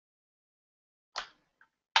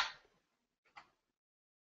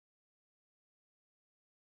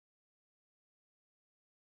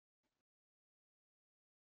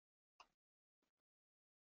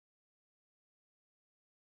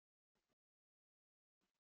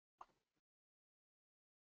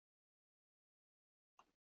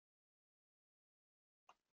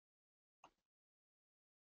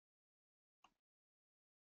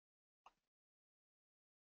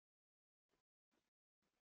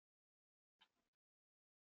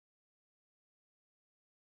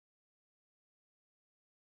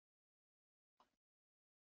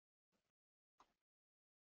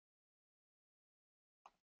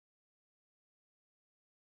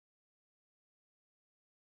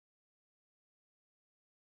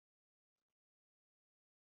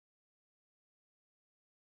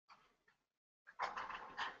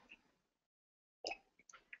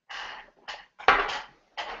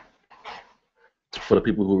For the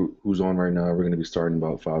people who's on right now, we're going to be starting in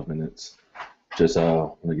about 5 minutes. Just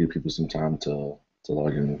want to give people some time to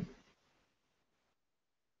log in.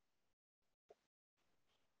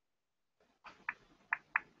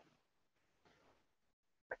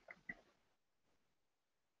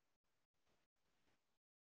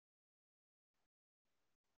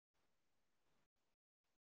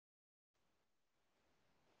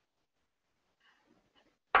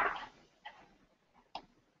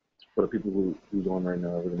 For the people who's on right now,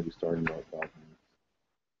 we're going to be starting in about 5 minutes.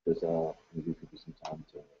 Just want to give people some time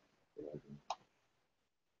to log in.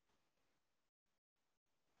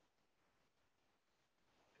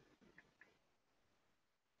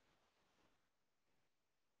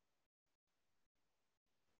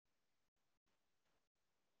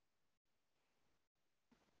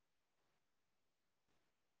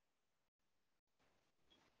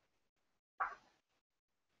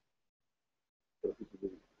 For the people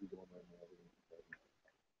who's on right now, we're going to be starting.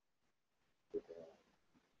 Just,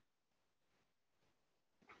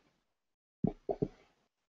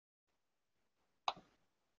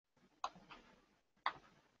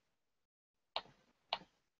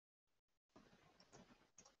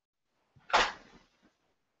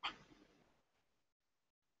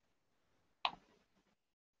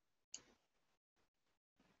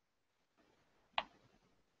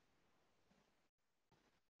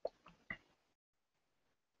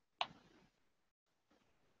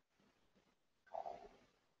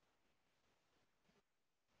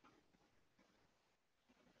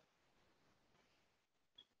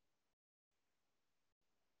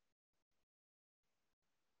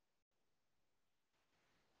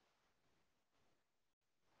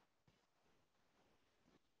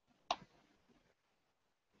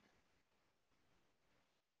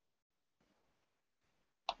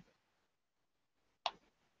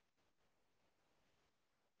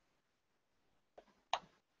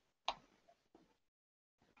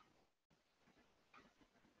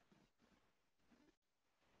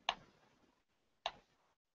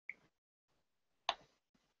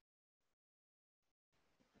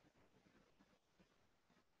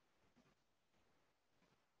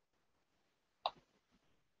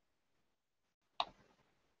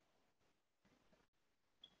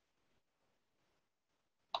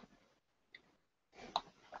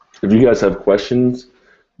 if you guys have questions,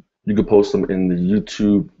 you can post them in the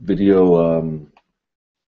YouTube video.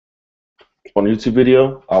 On the YouTube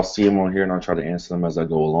video, I'll see them on here and I'll try to answer them as I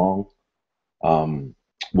go along. Um,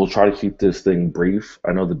 we'll try to keep this thing brief.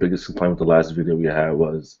 I know the biggest complaint with the last video we had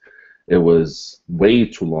was it was way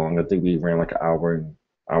too long. I think we ran like an hour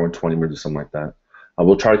and 20 minutes or something like that.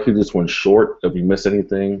 We'll try to keep this one short. If you miss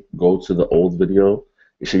anything, go to the old video.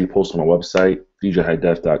 It should be posted on our website,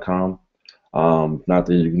 djhighdef.com. Not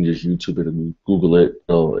that you can just YouTube it and Google it,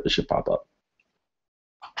 it should pop up.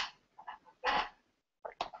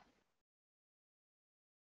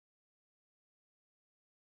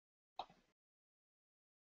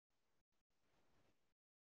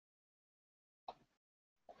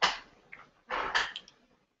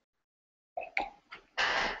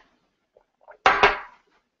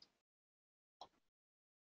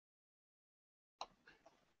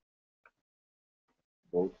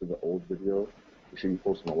 Go to the old video. It should be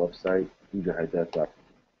posted on our website, djhighdef.com.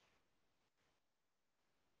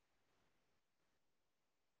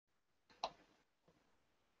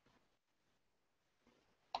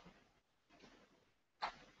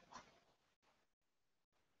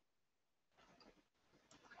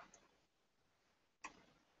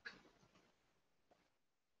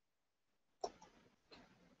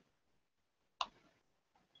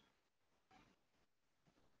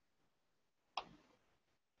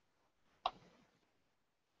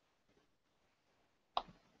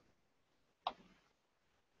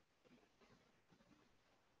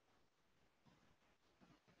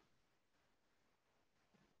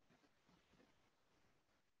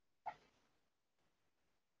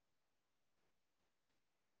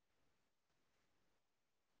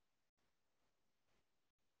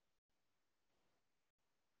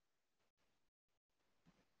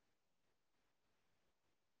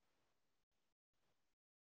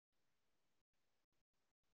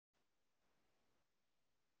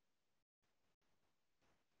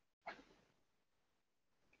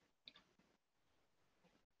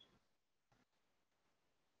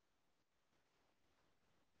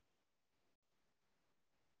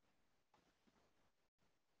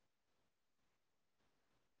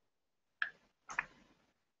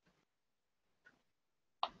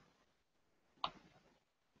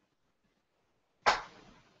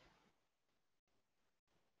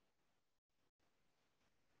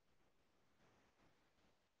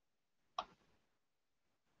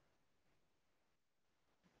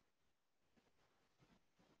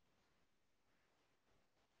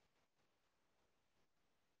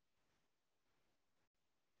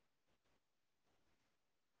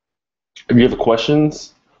 If you have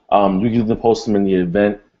questions, you can either post them in the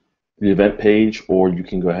event page, or you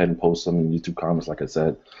can go ahead and post them in YouTube comments. Like I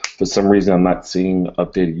said, for some reason I'm not seeing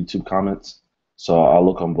updated YouTube comments, so I'll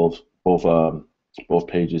look on both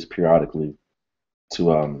pages periodically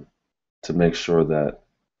to make sure that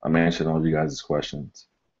I'm answering all of you guys' questions.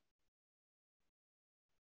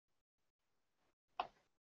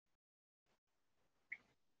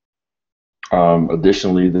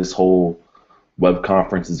 Additionally, this whole web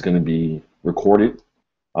conference is going to be recorded.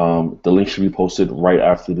 The link should be posted right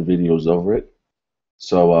after the video is over it.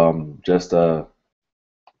 So just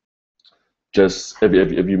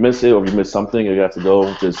if you miss it, or if you miss something, you have to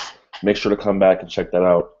go, just make sure to come back and check that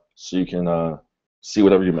out so you can see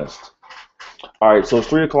whatever you missed. All right, so it's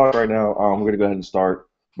 3 o'clock right now. We're gonna go ahead and start.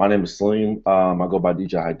 My name is Salim. I go by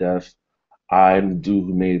DJ High Def. I'm the dude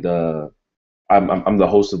who made I'm the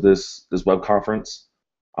host of this web conference.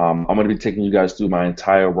 I'm gonna be taking you guys through my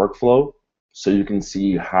entire workflow so you can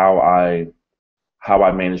see how I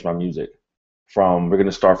manage my music. We're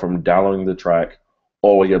gonna start from downloading the track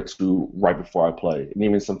all the way up to right before I play, and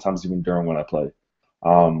even sometimes even during when I play.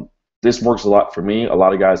 This works a lot for me. A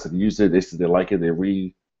lot of guys have used it. They say they like it. They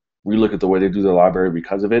relook at the way they do their library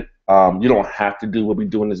because of it. You don't have to do what we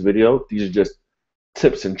do in this video. These are just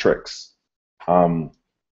tips and tricks to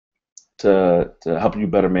help you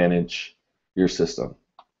better manage your system.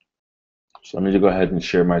 So I'm going to go ahead and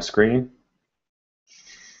share my screen.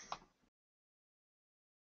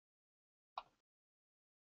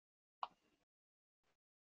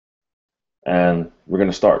 And we're going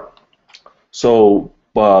to start. So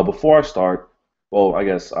before I start, well, I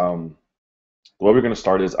guess the way we're going to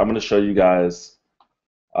start is I'm going to show you guys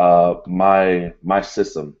my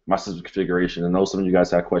system configuration. And I know some of you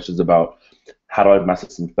guys had questions about how do I make my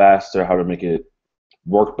system faster, how to make it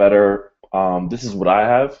work better. This is what I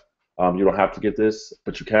have. You don't have to get this,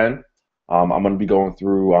 but you can. I'm going to be going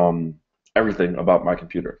through everything about my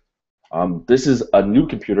computer. This is a new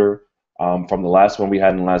computer from the last one we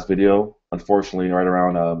had in the last video. Unfortunately, right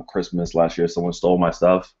around Christmas last year, someone stole my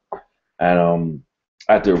stuff, and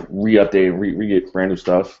I had to re-update, re-get brand new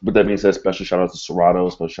stuff. But that being said, special shout out to Serato,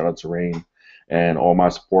 special shout out to Rain, and all my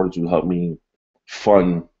supporters who helped me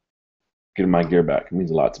fund getting my gear back. It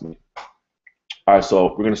means a lot to me. All right,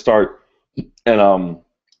 so we're gonna start and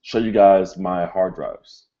show you guys my hard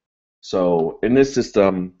drives. So in this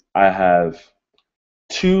system, I have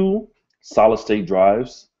 2 solid-state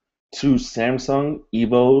drives, 2 Samsung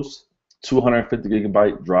Evos 250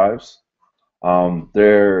 gigabyte drives.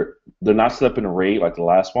 They're not set up in a RAID like the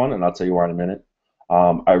last one, and I'll tell you why in a minute.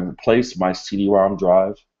 I replaced my CD-ROM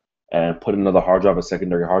drive and put another hard drive, a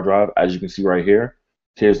secondary hard drive. As you can see right here,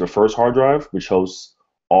 here's the first hard drive, which hosts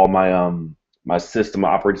all my my system, my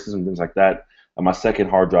operating system, things like that. And my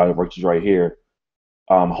second hard drive, which is right here,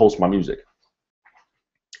 hosts my music.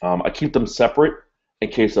 I keep them separate in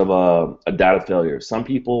case of a data failure. Some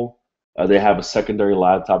people they have a secondary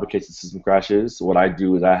laptop in case the system crashes. So what I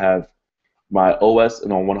do is I have my OS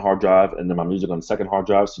on one hard drive and then my music on the second hard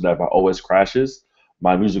drive, so that if my OS crashes,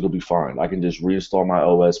 my music will be fine. I can just reinstall my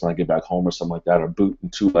OS when I get back home or something like that, or boot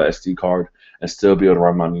into an SD card and still be able to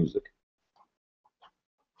run my music.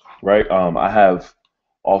 Right? I have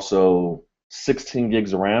also 16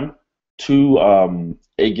 gigs of RAM, 2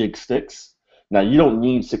 8 gig sticks. Now you don't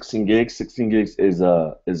need 16 gigs. 16 gigs is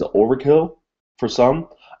a overkill for some.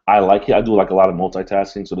 I like it. I do like a lot of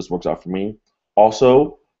multitasking, so this works out for me.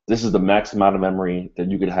 Also, this is the max amount of memory that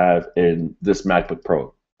you could have in this MacBook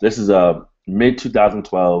Pro. This is a mid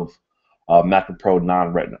 2012 MacBook Pro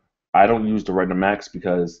non-Retina. I don't use the Retina Max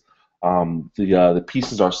because the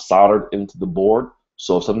pieces are soldered into the board.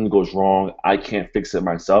 So if something goes wrong, I can't fix it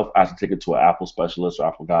myself. I have to take it to an Apple specialist or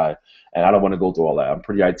Apple guy, and I don't want to go through all that. I'm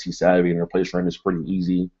pretty IT savvy, and replace RAM is pretty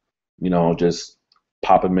easy. You know, just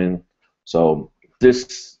pop them in. So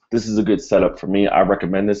this is a good setup for me. I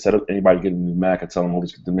recommend this setup. Anybody getting a new Mac, I tell them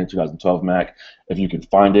always get the mid 2012 Mac if you can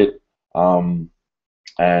find it.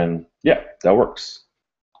 And yeah, that works.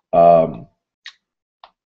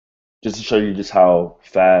 Just to show you just how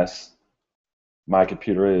fast my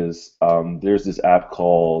computer is, there's this app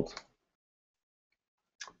called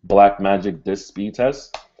Blackmagic Disk Speed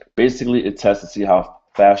Test. Basically, it tests to see how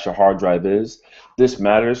fast your hard drive is. This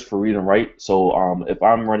matters for read and write. So if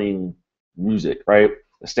I'm running music, right,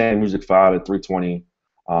 a standard music file at 320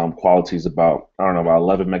 quality is about, I don't know, about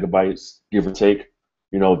 11 megabytes, give or take.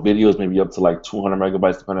 You know, videos maybe up to like 200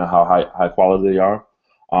 megabytes, depending on how high quality they are.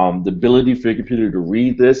 The ability for your computer to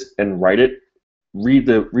read this and write it, read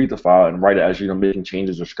the file and write it as you're making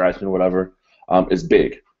changes or scratching or whatever, is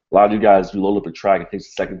big. A lot of you guys, you load up a track, it takes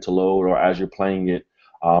a second to load, or as you're playing it,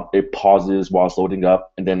 It pauses while it's loading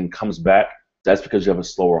up and then comes back. That's because you have a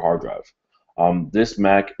slower hard drive. This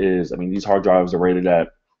Mac is, I mean, these hard drives are rated at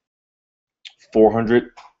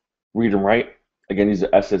 400 read and write. Again, these are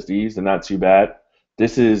SSDs. They're not too bad.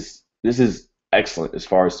 This is excellent as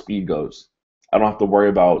far as speed goes. I don't have to worry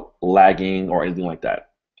about lagging or anything like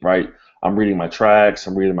that, right? I'm reading my tracks,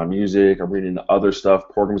 I'm reading my music, I'm reading the other stuff,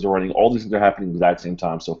 programs are running, all these things are happening at the exact same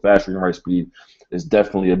time. So fast read and write speed is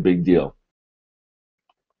definitely a big deal,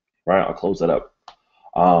 right? I'll close that up.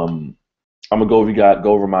 I'm gonna go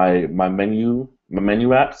over my menu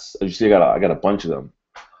apps. As you see, I got a bunch of them.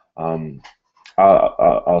 Um,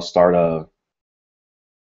 I'll start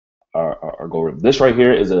or go over this right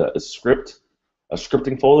here is a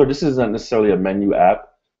scripting folder. This isn't necessarily a menu app.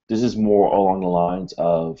 This is more along the lines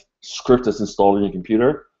of script that's installed in your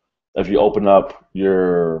computer. If you open up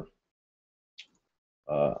your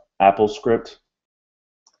Apple script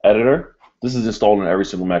editor, this is installed in every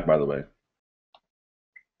single Mac, by the way.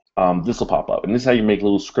 This will pop up, and this is how you make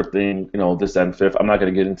little scripting, this, that, and fifth. I'm not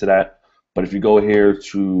going to get into that, but if you go here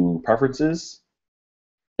to Preferences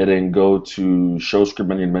and then go to Show Script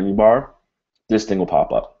Menu in Menu Bar, this thing will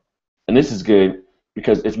pop up. And this is good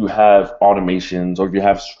because if you have automations or if you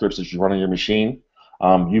have scripts that you run on your machine,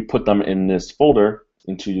 you put them in this folder,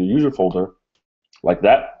 into your user folder, like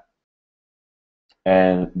that,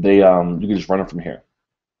 and you can just run them from here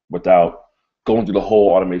without going through the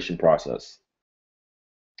whole automation process.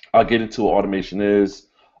 I'll get into what automation is,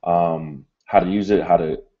 how to use it, how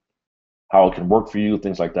it can work for you,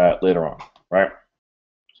 things like that later on, right?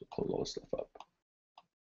 So close all this stuff up.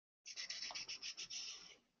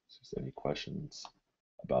 Is there any questions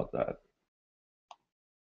about that?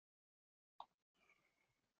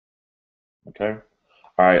 Okay.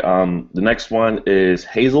 All right. The next one is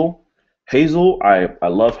Hazel. Hazel, I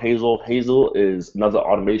love Hazel. Hazel is another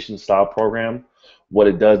automation style program. What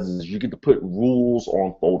it does is you get to put rules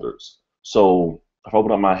on folders. So if I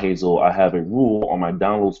open up my Hazel, I have a rule on my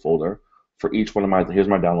downloads folder for each one of here's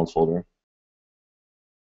my downloads folder.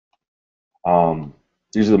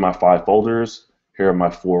 These are my 5 folders. Here are my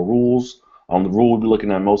 4 rules. The rule we'll be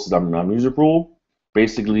looking at most is my music rule.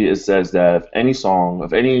 Basically, it says that if any song,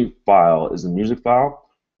 if any file is a music file,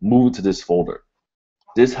 move it to this folder.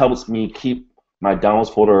 This helps me keep my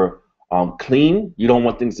downloads folder clean. You don't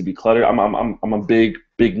want things to be cluttered. I'm a big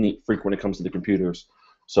neat freak when it comes to the computers.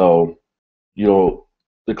 So,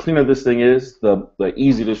 the cleaner this thing is, the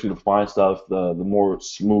easier it is for you to find stuff, the more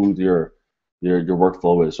smooth your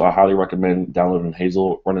workflow is. So I highly recommend downloading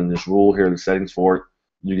Hazel, running this rule. Here are the settings for it.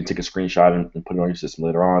 You can take a screenshot and put it on your system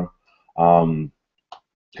later on.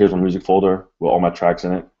 Here's my music folder with all my tracks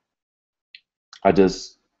in it. I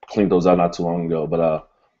just cleaned those out not too long ago, but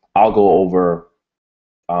I'll go over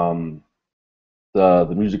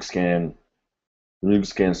the music scan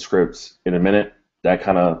scripts in a minute.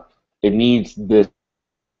 It needs this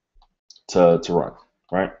to run,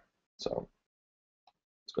 right? So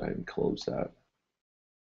let's go ahead and close that.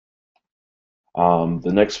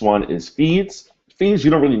 The next one is Feeds. Feeds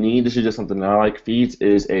you don't really need. This is just something that I like. Feeds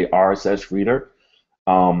is a RSS reader.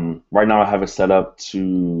 Right now I have it set up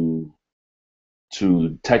to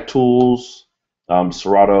Tech Tools,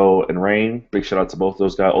 Serato, and Rain. Big shout out to both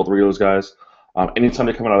those guys, all 3 of those guys. Anytime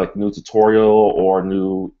they come out like a new tutorial or a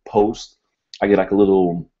new post, I get like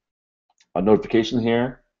a notification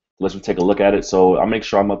here. Lets me take a look at it. So I make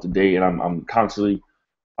sure I'm up to date and I'm constantly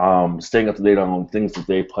staying up to date on things that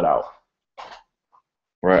they put out.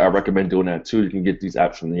 Right, I recommend doing that too. You can get these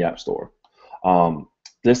apps from the App Store.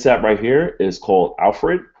 This app right here is called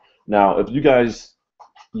Alfred. Now, if you guys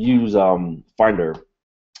use Finder,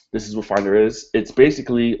 this is what Finder is. It's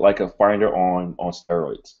basically like a Finder on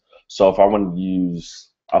steroids. So if I want to use,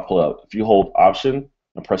 I'll pull up. If you hold Option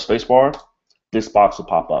and press Spacebar, this box will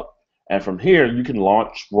pop up. And from here, you can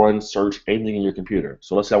launch, run, search anything in your computer.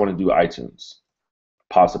 So let's say I want to do iTunes.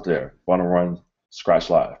 Pops up there. If I want to run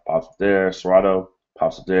Scratch Live, pops up there. Serato,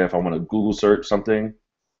 pops up there. If I want to Google search something,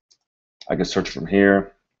 I can search from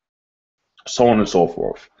here, so on and so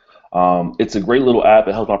forth. It's a great little app.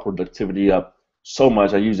 It helps my productivity up so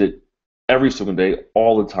much. I use it every single day,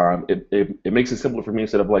 all the time. It makes it simpler for me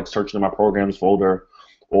instead of like searching in my programs folder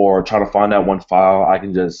or trying to find that one file. I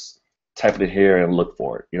can just type it in here and look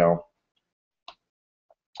for it.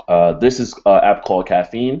 This is an app called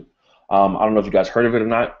Caffeine. I don't know if you guys heard of it or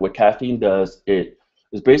not. What Caffeine does, it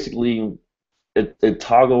is basically it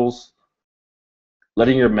toggles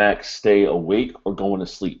letting your Mac stay awake or going to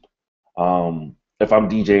sleep. If I'm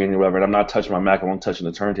DJing or whatever, and I'm not touching my Mac, I'm touching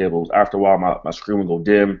the turntables, after a while my screen will go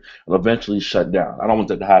dim and eventually shut down. I don't want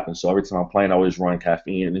that to happen, so every time I'm playing, I always run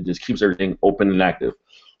Caffeine, and it just keeps everything open and active.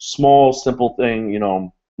 Small, simple thing,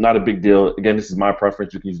 not a big deal. Again, this is my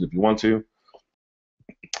preference. You can use it if you want to.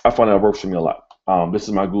 I find that works for me a lot. This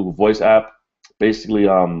is my Google Voice app. Basically,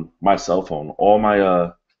 my cell phone. All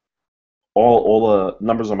the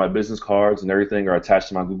numbers on my business cards and everything are attached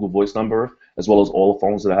to my Google Voice number, as well as all the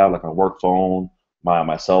phones that I have, like my work phone,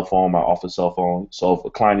 my cell phone, my office cell phone. So if a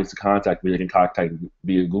client needs to contact me, they can contact me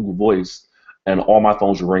via Google Voice, and all my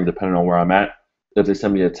phones will ring depending on where I'm at. If they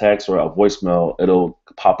send me a text or a voicemail, it'll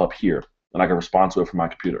pop up here, and I can respond to it from my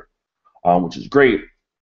computer, which is great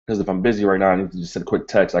because if I'm busy right now, I need to just send a quick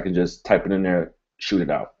text. I can just type it in there, shoot it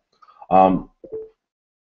out.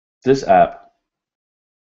 This app,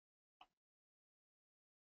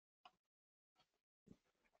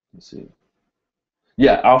 let's see.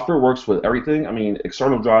 Yeah, Alfred works with everything. I mean,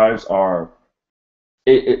 external drives are,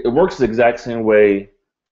 it works the exact same way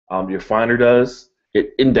your Finder does.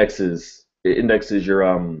 It indexes your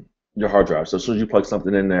hard drive. So as soon as you plug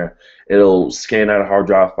something in there, it'll scan out a hard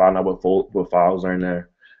drive, find out what files are in there,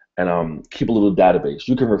 and keep a little database.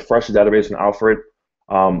 You can refresh the database in Alfred.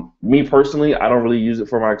 Me personally, I don't really use it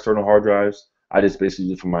for my external hard drives. I just basically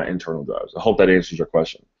use it for my internal drives. I hope that answers your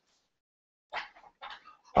question.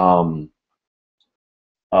 Um,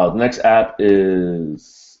 the next app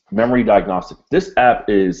is Memory Diagnostic. This app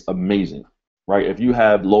is amazing, right? If you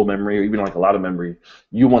have low memory or even like a lot of memory,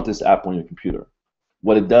 you want this app on your computer.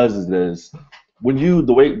 What it does is this: when you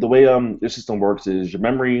the way your system works is your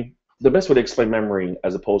memory. The best way to explain memory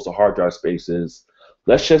as opposed to hard drive space is,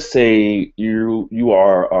 let's just say you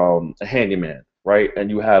are a handyman, right? And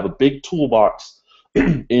you have a big toolbox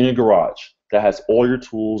in your garage that has all your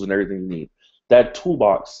tools and everything you need. That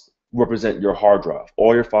toolbox represent your hard drive,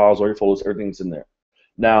 all your files, all your photos, everything's in there.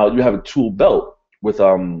 Now you have a tool belt with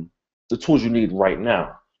the tools you need right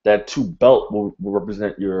now. That tool belt will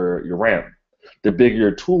represent your RAM. The bigger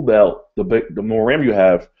your tool belt, the more RAM you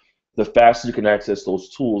have, the faster you can access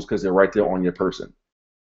those tools because they're right there on your person,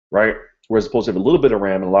 right? Whereas opposed to have a little bit of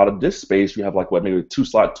RAM and a lot of disk space, you have like maybe a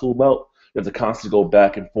 2-slot tool belt. You have to constantly go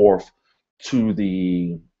back and forth to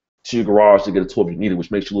your garage to get a tool if you need it,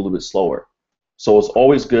 which makes you a little bit slower. So it's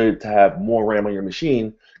always good to have more RAM on your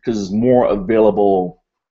machine because there's more available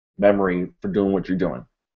memory for doing what you're doing.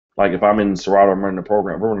 Like if I'm in Serato, I'm running a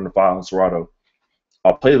program, we're running a file in Serato,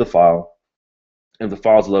 I'll play the file, and if the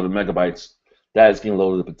file's 11 megabytes, that is getting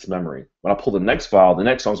loaded up into memory. When I pull the next file, the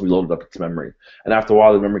next song's going to be loaded up into memory. And after a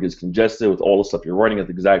while, the memory gets congested with all the stuff you're running at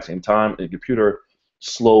the exact same time, and the computer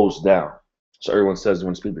slows down. So everyone says you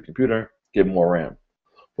want to speed the computer, get more RAM.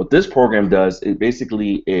 What this program does,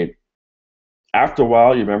 after a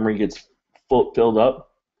while, your memory gets filled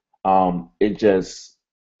up. It just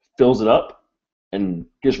fills it up and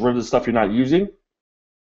gets rid of the stuff you're not using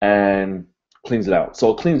and cleans it out.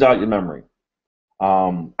 So it cleans out your memory.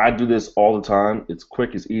 I do this all the time. It's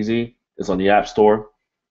quick, it's easy. It's on the App Store.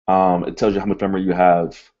 It tells you how much memory you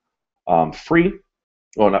have free,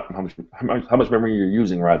 or not how much memory you're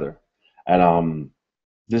using rather, and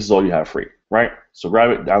this is all you have free, right? So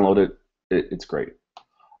grab it, download it. It's great.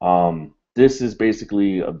 This is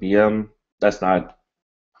basically a VM that's not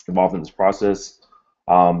involved in this process.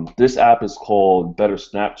 This app is called Better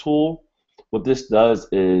Snap Tool. What this does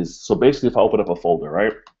is, so basically if I open up a folder,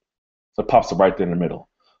 right, it pops up right there in the middle.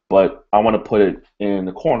 But I want to put it in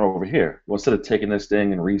the corner over here. Well, instead of taking this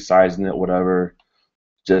thing and resizing it, whatever,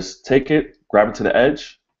 just take it, grab it to the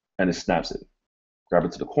edge, and it snaps it. Grab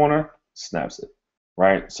it to the corner, snaps it,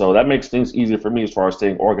 right? So that makes things easier for me as far as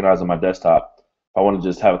staying organized on my desktop. If I want to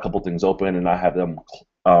just have a couple things open and not have them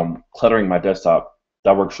cluttering my desktop,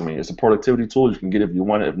 that works for me. It's a productivity tool. You can get it if you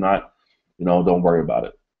want it. If not, don't worry about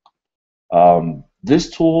it. This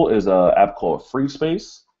tool is an app called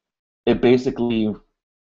FreeSpace. It basically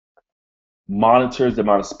monitors the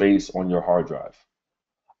amount of space on your hard drive.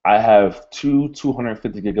 I have two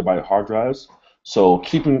 250 gigabyte hard drives, so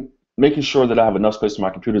making sure that I have enough space on my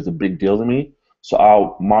computer is a big deal to me. So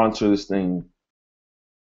I'll monitor this thing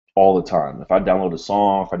all the time. If I download a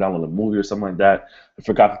song, if I download a movie or something like that, I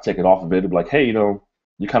forgot to take it off of it, it'll be like, hey, you're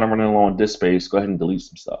kind of running low on disk space. Go ahead and delete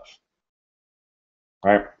some stuff.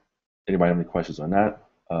 All right? Anybody have any questions on that?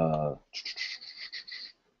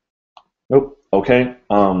 Nope. Okay.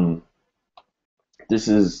 This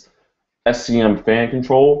is SCM fan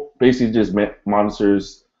control. Basically, just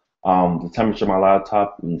monitors the temperature of my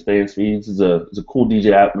laptop and fan speeds. It's a cool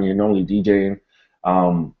DJ app when you're normally DJing.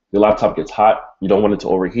 Your laptop gets hot. You don't want it to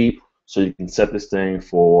overheat, so you can set this thing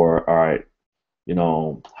for higher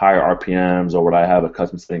RPMs, or what I have a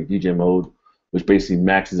custom setting DJ mode, which basically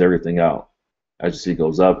maxes everything out. As you see, it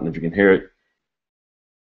goes up, and if you can hear it,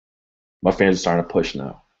 my fans are starting to push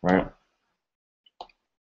now, right?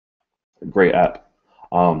 Great app.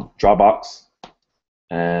 Dropbox,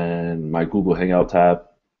 and my Google Hangout tab,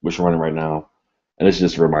 which I'm running right now. And it's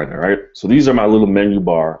just a reminder, right? So these are my little menu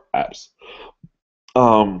bar apps.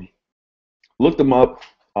 Um, Look them up.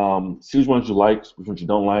 See which ones you like, which ones you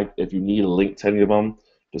don't like. If you need a link to any of them,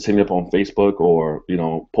 just hit me up on Facebook or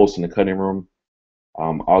post in the cutting room.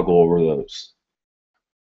 I'll go over those.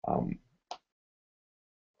 Um,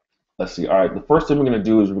 let's see. All right, the first thing we're gonna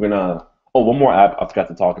do is we're gonna. Oh, one more app I forgot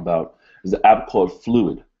to talk about is the app called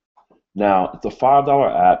Fluid. Now it's a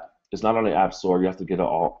 $5 app. It's not on the App Store. You have to get it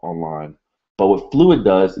all online. But what Fluid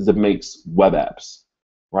does is it makes web apps,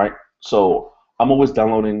 right? So I'm always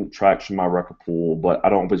downloading tracks from my record pool, but I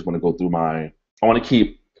don't always want to go through my. I want to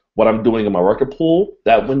keep what I'm doing in my record pool,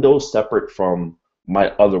 that window, separate from my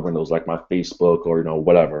other windows, like my Facebook or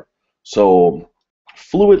whatever. So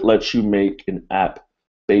Fluid lets you make an app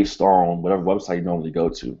based on whatever website you normally go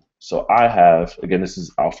to. So I have, again, this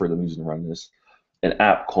is Alfred, I'm using to run this, an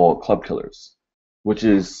app called Club Killers, which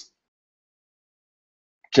is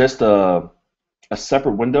just a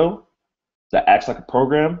separate window that acts like a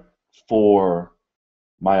program for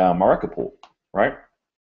my record pool, right?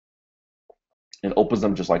 And opens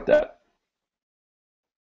them just like that.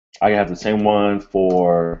 I have the same one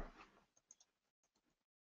for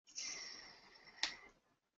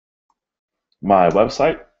my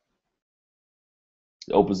website.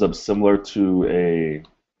 It opens up similar to a.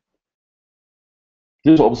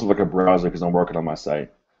 This opens up like a browser because I'm working on my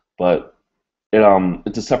site, but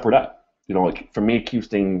it's a separate app. Like for me, it keeps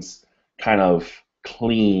things kind of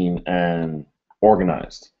clean and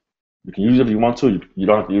organized. You can use it if you want to. You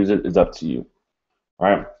don't have to use it. It's up to you. All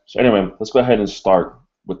right. So anyway, let's go ahead and start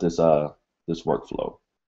with this this workflow.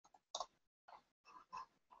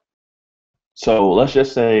 So let's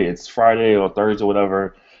just say it's Friday or Thursday or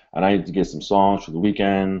whatever, and I need to get some songs for the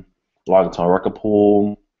weekend. Log into my record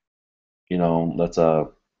pool. Let's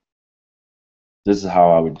This is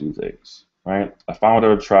how I would do things. Right. I found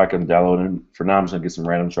whatever track I'm downloading. For now, I'm just gonna get some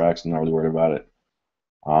random tracks. I'm not really worried about it.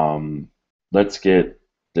 Let's get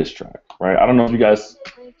this track. Right. I don't know if you guys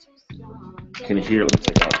can hear. Let me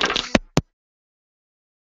take out this.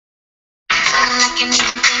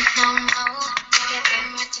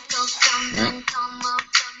 Right.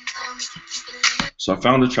 So I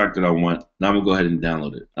found the track that I want. Now I'm gonna go ahead and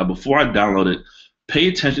download it. Now before I download it, pay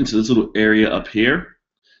attention to this little area up here,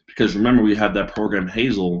 because remember we have that program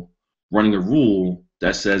Hazel running a rule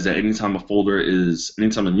that says that anytime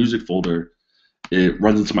a music folder, it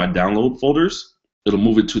runs into my download folders, it'll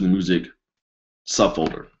move it to the music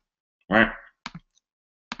subfolder, right?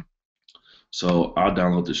 So I'll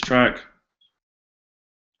download this track.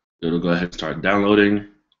 It'll go ahead and start downloading,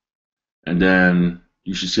 and then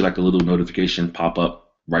you should see like a little notification pop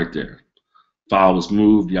up right there. File was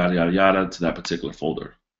moved, yada yada yada, to that particular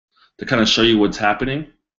folder. To kind of show you what's happening,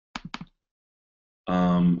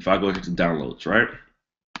 if I go here to downloads, right?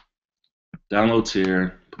 Downloads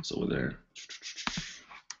here, put this over there,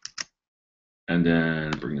 and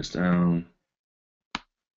then bring this down.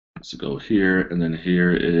 So go here, and then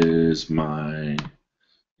here is my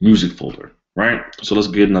music folder, right? So let's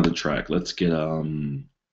get another track. Let's get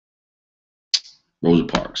Rosa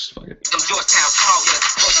Parks.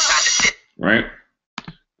 Right?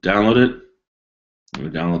 Download it. I'm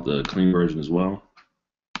going to download the clean version as well.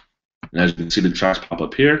 And as you can see, the tracks pop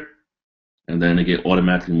up here, and then they get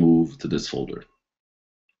automatically moved to this folder.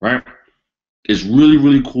 Right? It's really,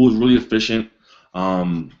 really cool. It's really efficient.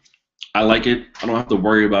 I like it. I don't have to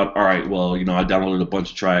worry about, all right, well, I downloaded a bunch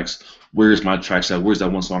of tracks. Where's my tracks at? Where's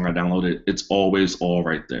that one song I downloaded? It's always all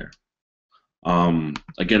right there.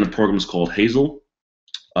 Again, the program is called Hazel.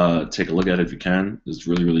 Take a look at it if you can. It's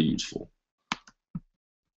really, really useful.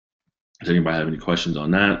 Does anybody have any questions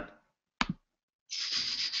on that?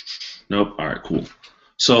 Nope. All right, cool.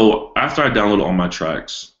 So after I download all my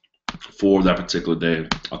tracks for that particular day,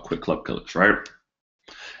 I'll quit Club Killers, right?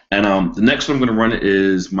 And the next one I'm going to run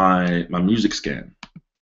is my music scan.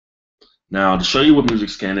 Now, to show you what music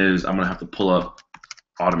scan is, I'm going to have to pull up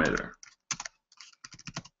Automator,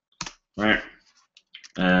 right?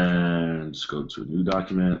 And just go to a new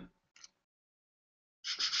document.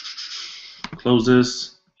 Close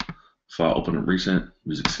this. File, open a recent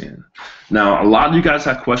music scan. Now, a lot of you guys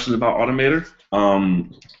have questions about Automator.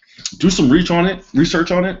 Do some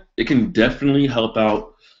research on it. It can definitely help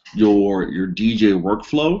out your DJ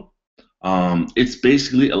workflow. It's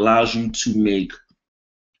basically allows you to make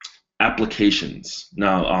applications.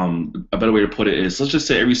 Now, a better way to put it is, let's just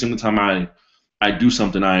say every single time I do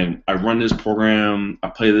something, I run this program, I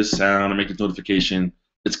play this sound, I make this notification,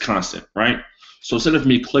 it's constant, right? So instead of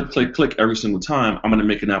me click every single time, I'm going to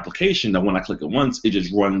make an application that when I click it once, it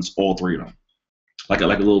just runs all three of them.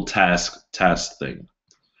 like a little task thing,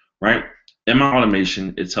 right? In my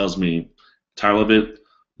automation, it tells me title of it,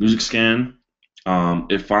 music scan.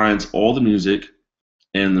 It finds all the music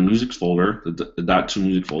in the music folder, the .2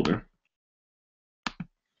 music folder,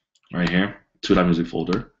 right here, 2.music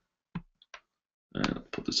folder. And I'll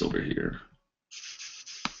put this over here,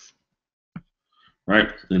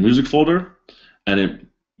 right? The music folder, and it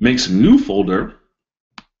makes a new folder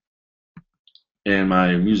in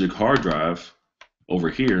my music hard drive over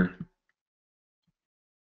here.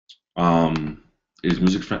 Is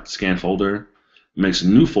music scan folder. It makes a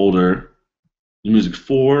new folder, music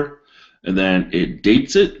 4, and then it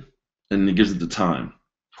dates it and it gives it the time.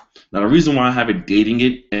 Now the reason why I have it dating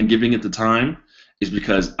it and giving it the time is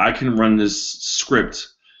because I can run this script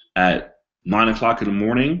at 9 o'clock in the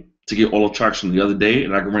morning to get all the tracks from the other day,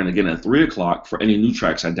 and I can run it again at 3 o'clock for any new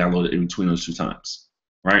tracks I downloaded in between those 2 times.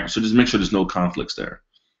 Right? So just make sure there's no conflicts there.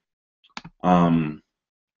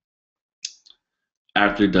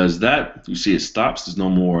 After it does that, you see it stops. There's no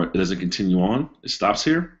more, it doesn't continue on. It stops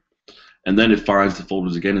here. And then it finds the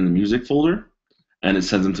folders again in the music folder, and it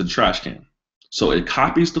sends them to the trash can. So it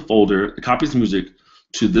copies the folder, it copies the music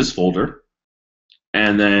to this folder,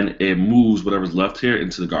 and then it moves whatever's left here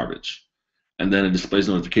into the garbage. And then it displays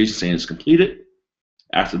a notification saying it's completed.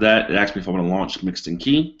 After that, it asks me if I want to launch Mixed in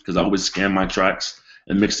Key, because I always scan my tracks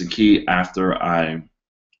in Mixed in Key after I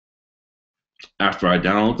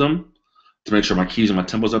download them, to make sure my keys and my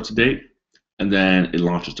tempo's up to date, and then it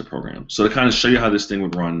launches the program. So to kind of show you how this thing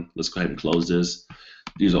would run, let's go ahead and close this.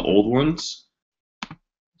 These are old ones.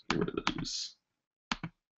 Get rid of these.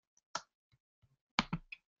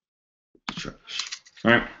 Trash.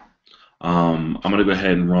 All right. I'm gonna go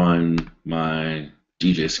ahead and run my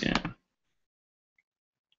DJ scan.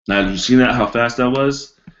 Now, did you see that? How fast that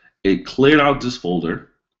was? It cleared out this folder,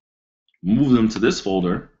 moved them to this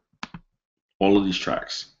folder, all of these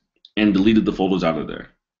tracks, and deleted the folders out of there.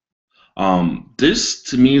 This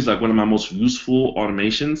to me is like one of my most useful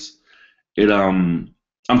automations. I'm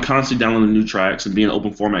constantly downloading new tracks, and being an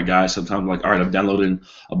open format guy, sometimes I'm like, all right, I'm downloading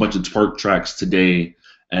a bunch of twerk tracks today,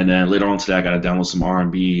 and then later on today I gotta download some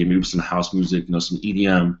R&B and maybe some house music, some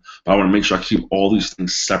EDM. But I want to make sure I keep all these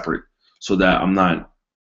things separate so that I'm not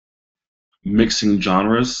mixing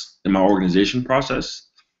genres in my organization process.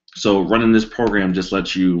 So running this program just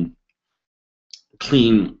lets you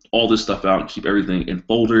clean all this stuff out and keep everything in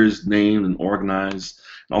folders, named and organized,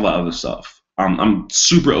 and all that other stuff. I'm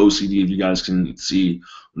super OCD, if you guys can see,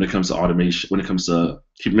 when it comes to automation, when it comes to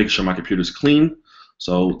making sure my computer's clean.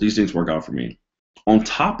 So these things work out for me. On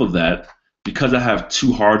top of that, because I have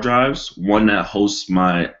 2 hard drives, one that hosts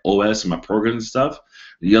my OS and my programs and stuff,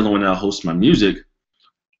 the other one that hosts my music,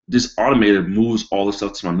 this automated moves all the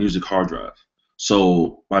stuff to my music hard drive.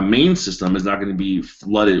 So my main system is not going to be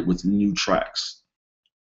flooded with new tracks,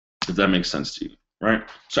 if that makes sense to you, right?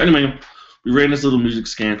 So anyway, we ran this little music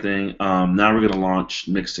scan thing. Now we're going to launch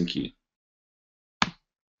Mixed in Key.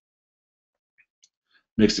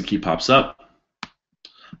 Mixed in Key pops up.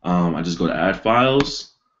 I just go to Add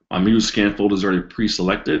Files. My music scan folder is already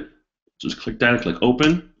pre-selected. Just click that, click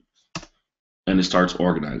Open, and it starts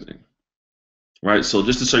organizing. Right, so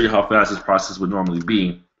just to show you how fast this process would normally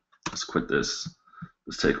be, let's quit this.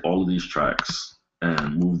 Let's take all of these tracks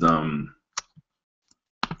and move them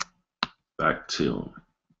back to,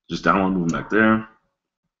 just download, move them back there.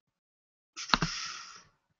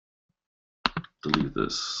 Delete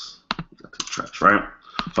this, back to the tracks, right?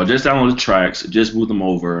 So I just downloaded the tracks, just moved them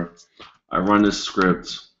over. I run this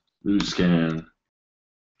script, music scan.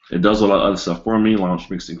 It does all that other stuff for me, launch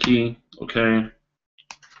Mixed in Key, okay.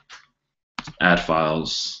 Add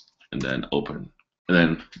files, and then open. And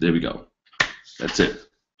then there we go. That's it.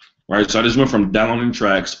 Right, so I just went from downloading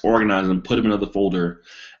tracks, organizing them, put them in another folder,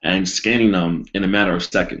 and scanning them in a matter of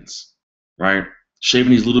seconds. Right?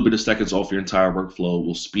 Shaving these little bit of seconds off your entire workflow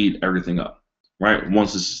will speed everything up. Right?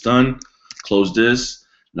 Once this is done, close this.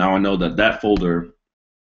 Now I know that that folder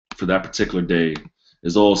for that particular day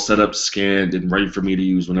is all set up, scanned, and ready for me to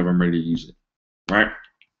use whenever I'm ready to use it. Right?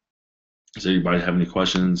 Does anybody have any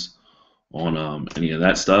questions on any of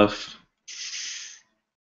that stuff?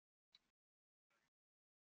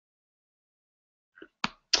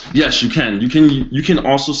 Yes, you can. You can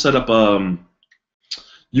also set up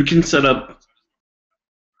you can set up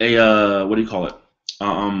a what do you call it?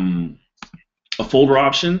 A folder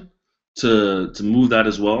option to move that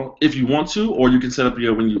as well if you want to, or you can set up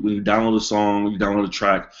when you download a song, you download a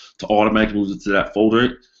track, to automatically move it to that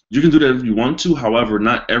folder. You can do that if you want to. However,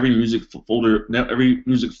 not every music folder, not every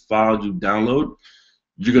music file you download,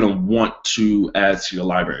 you're gonna want to add to your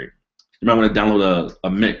library. You might want to download a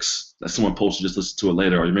mix that someone posted, just listen to it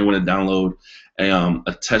later, or you may want to download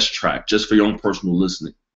a test track just for your own personal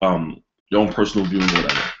listening, your own personal viewing,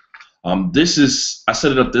 whatever. I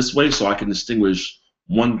set it up this way so I can distinguish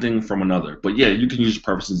one thing from another. But yeah, you can use your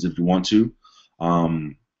preferences if you want to.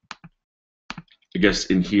 I guess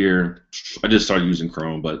in here, I just started using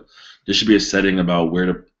Chrome, but there should be a setting about where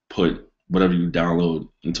to put whatever you download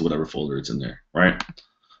into whatever folder it's in there, right?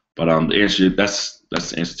 But that's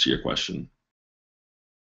the answer to your question.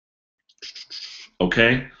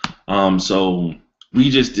 Okay, so we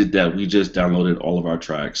just did that. We just downloaded all of our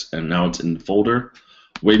tracks, and now it's in the folder,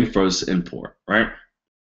 waiting for us to import, right?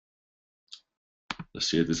 Let's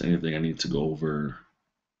see if there's anything I need to go over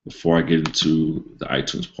before I get into the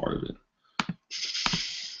iTunes part of it.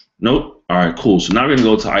 Nope. All right, cool. So now we're going to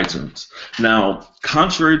go to iTunes. Now,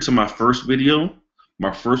 contrary to my first video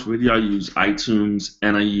I use iTunes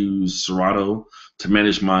and I use Serato to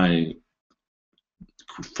manage my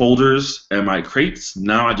folders and my crates.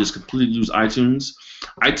 Now I just completely use iTunes.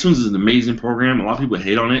 iTunes is an amazing program. A lot of people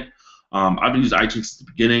hate on it. I've been using iTunes since the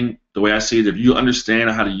beginning. The way I see it, if you understand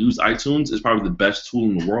how to use iTunes, it's probably the best tool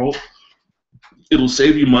in the world. It'll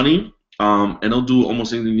save you money, and it'll do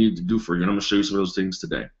almost anything you need to do for you. And I'm going to show you some of those things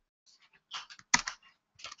today.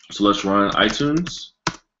 So let's run iTunes.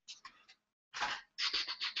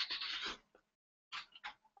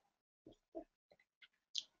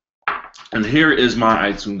 And here is my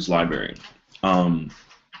iTunes library.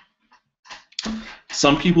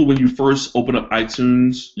 Some people, when you first open up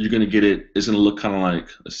iTunes, you're going to get it. It's going to look kind of like,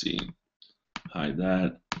 let's see, hide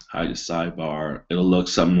that, hide the sidebar. It'll look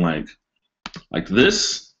something like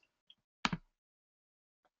this.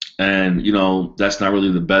 And, you know, that's not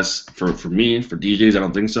really the best for me, for DJs. I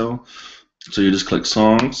don't think so. So you just click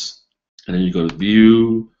songs, and then you go to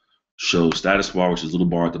view, show status bar, which is a little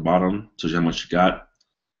bar at the bottom, shows you how much you got.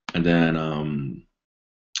 And then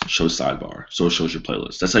show sidebar, so it shows your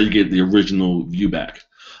playlist. That's how you get the original view back.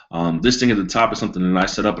 This thing at the top is something that I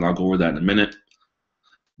set up, and I'll go over that in a minute.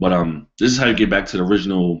 But this is how you get back to the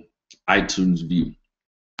original iTunes view.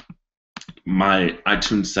 My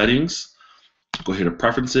iTunes settings, go here to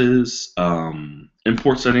preferences,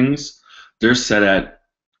 import settings. They're set at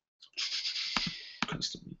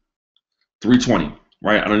custom 320,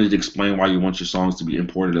 right? I don't need to explain why you want your songs to be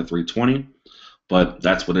imported at 320. But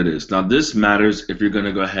that's what it is. Now this matters if you're going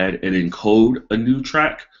to go ahead and encode a new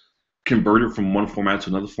track, convert it from one format to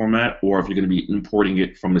another format, or if you're going to be importing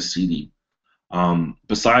it from a CD.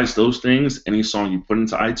 Besides those things, any song you put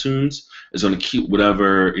into iTunes is going to keep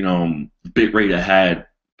whatever bit rate it had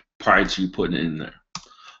prior to you putting it in there.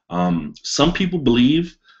 Some people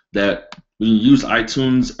believe that when you use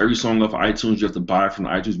iTunes, every song off of iTunes you have to buy it from the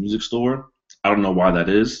iTunes Music Store. I don't know why that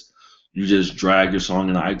is. You just drag your song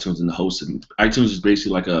into iTunes and host it. iTunes is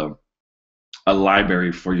basically like a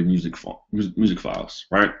library for your music files,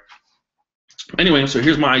 right? Anyway, so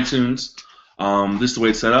here's my iTunes. This is the way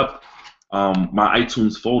it's set up. My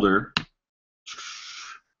iTunes folder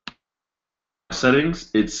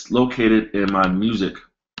settings. It's located in my music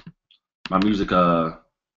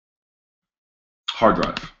hard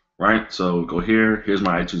drive, right? So go here. Here's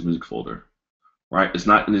my iTunes music folder, right? It's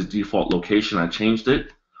not in its default location. I changed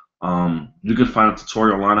it. You can find a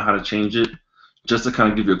tutorial online on how to change it. Just to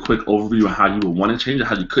kind of give you a quick overview of how you would want to change it,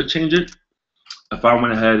 how you could change it. If I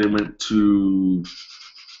went ahead and went to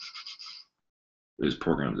there's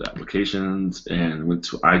programs, applications, and went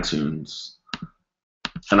to iTunes,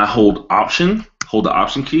 and I hold the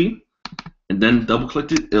option key, and then double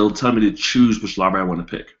clicked it, it'll tell me to choose which library I want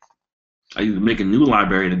to pick. I either make a new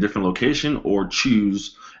library in a different location or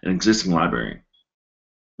choose an existing library,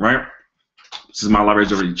 right? Since my library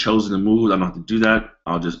is already chosen and moved, I don't have to do that.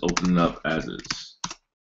 I'll just open it up as is.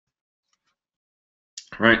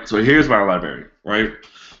 Right, so here's my library, right?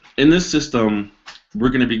 In this system, we're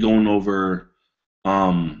going to be going over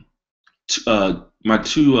my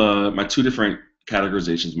two different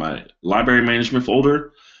categorizations, my library management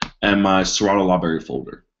folder and my Serato library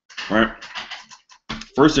folder, right?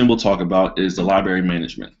 First thing we'll talk about is the library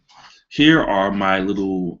management. Here are my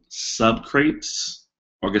little sub crates,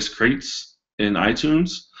 or I guess crates, in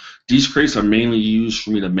iTunes. These crates are mainly used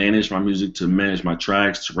for me to manage my music, to manage my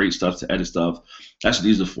tracks, to rate stuff, to edit stuff. That's what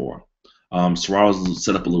these are for. Serato's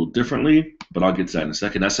set up a little differently, but I'll get to that in a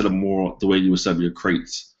second. That's set up more the way you would set up your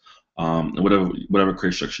crates, and whatever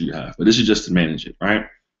crate structure you have. But this is just to manage it, right?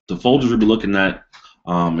 The folders we'll be looking at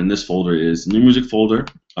in this folder is new music folder,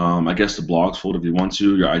 I guess the blogs folder if you want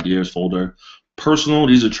to, your ideas folder, personal.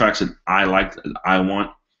 These are tracks that I like, that I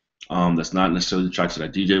want. That's not necessarily the tracks that I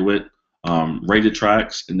DJ with. Rated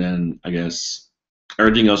tracks, and then I guess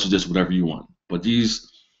everything else is just whatever you want. But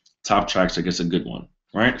these top tracks, I guess a good one,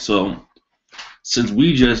 right? So since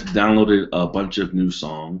we just downloaded a bunch of new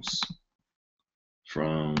songs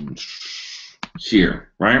from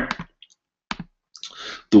here, right?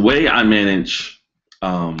 The way I manage,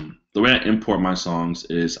 the way I import my songs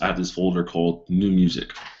is I have this folder called New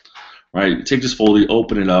Music, right? Take this folder,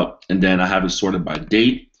 open it up, and then I have it sorted by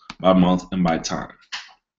date, by month, and by time,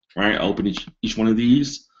 right? I open each one of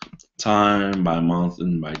these, time, by month,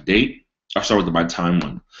 and by date. I'll start with the by time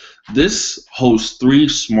one. This hosts 3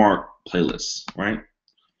 smart playlists, right?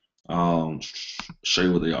 I'll show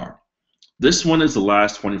you what they are. This one is the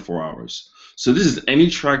last 24 hours. So this is any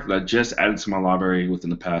track that I just added to my library within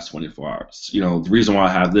the past 24 hours. You know, the reason why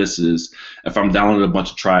I have this is if I'm downloading a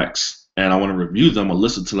bunch of tracks and I want to review them or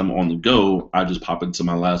listen to them on the go, I just pop into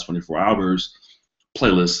my last 24 hours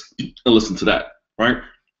playlist and listen to that, right?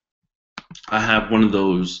 I have one of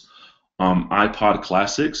those iPod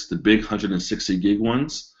Classics, the big 160 gig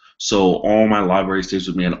ones. So all my library stays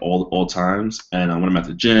with me at all times. And when I'm at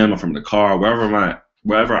the gym, if I'm in the car, wherever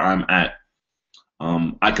I'm at,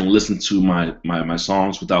 I can listen to my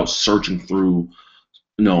songs without searching through,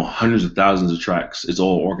 hundreds of thousands of tracks. It's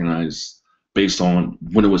all organized based on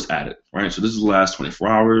when it was added, right? So this is the last 24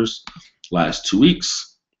 hours, last 2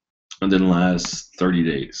 weeks, and then last 30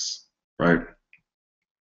 days, right?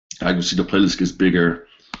 I can see the playlist gets bigger,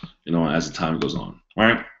 as the time goes on,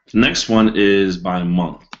 right? The next one is by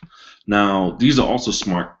month. Now, these are also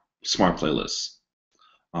smart playlists.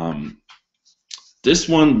 This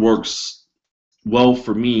one works well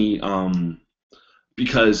for me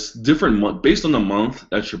because based on the month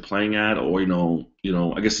that you're playing at, or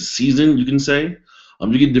I guess the season, you can say,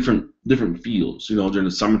 you get different feels. During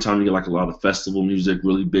the summertime you get like a lot of festival music,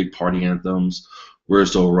 really big party anthems,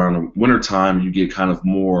 whereas so around the wintertime you get kind of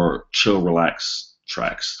more chill, relaxed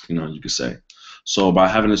tracks, you could say. So by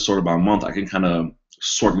having it sorted by month, I can kind of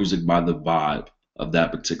sort music by the vibe of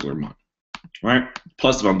that particular month, right?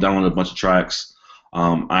 Plus, if I'm downloading a bunch of tracks,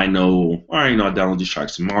 I know, all right, I downloaded these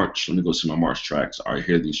tracks in March. Let me go see my March tracks. All right,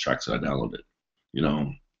 here are these tracks that I downloaded,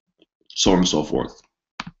 so on and so forth.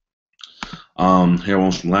 Here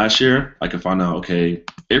ones from last year, I can find out, okay,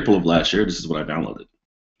 April of last year, this is what I downloaded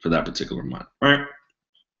for that particular month, right?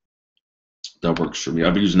 That works for me.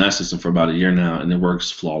 I've been using that system for about a year now, and it works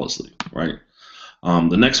flawlessly, right?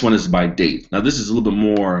 The next one is by date. Now, this is a little bit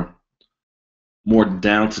more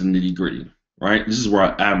down to the nitty-gritty, right? This is where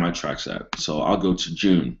I add my tracks at. So I'll go to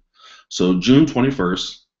June. So June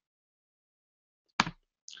 21st,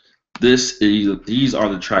 these are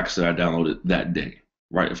the tracks that I downloaded that day,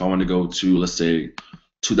 right? If I want to go to, let's say,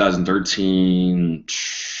 2013,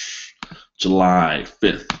 July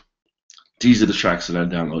 5th, these are the tracks that I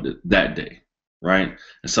downloaded that day, right?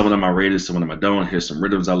 And some of them I rated, some of them I don't. Here's some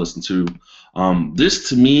rhythms I listen to. This,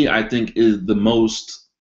 to me, I think is the most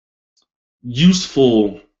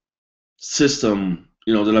useful system,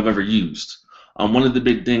 that I've ever used. One of the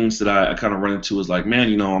big things that I kind of run into is like,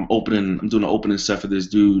 man, I'm doing an opening set for this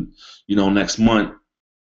dude, next month.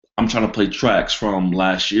 I'm trying to play tracks from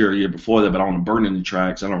last year before that, but I don't want to burn any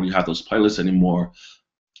tracks. I don't really have those playlists anymore.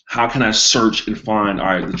 How can I search and find, all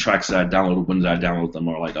right, the tracks that I downloaded, when did I download them,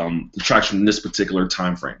 or like the tracks from this particular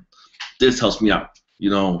time frame? This helps me out.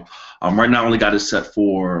 Right now I only got it set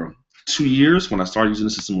for 2 years when I started using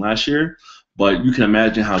the system last year, but you can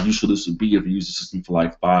imagine how useful this would be if you use the system for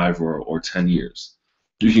like 5 or 10 years.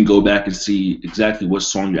 You can go back and see exactly what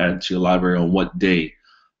song you added to your library on what day,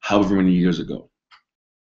 however many years ago.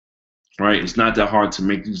 Right? It's not that hard to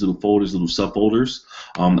make these little folders, little subfolders.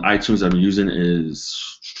 The iTunes I've been using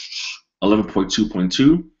is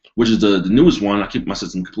 11.2.2, which is the newest one. I keep my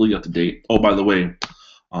system completely up to date. Oh, by the way,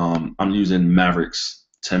 I'm using Mavericks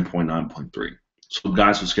 10.9.3. So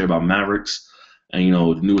guys who are scared about Mavericks and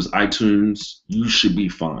the newest iTunes, you should be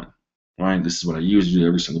fine. Right? This is what I use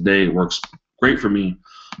every single day. It works great for me.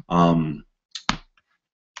 No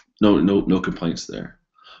complaints there.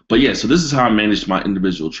 But yeah, so this is how I manage my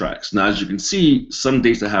individual tracks. Now, as you can see, some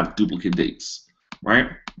dates that have duplicate dates, right?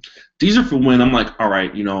 These are for when I'm like, all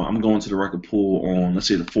right, I'm going to the record pool on, let's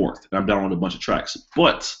say, the 4th, and I'm downloading a bunch of tracks.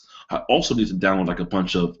 But I also need to download like a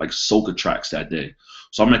bunch of like soca tracks that day.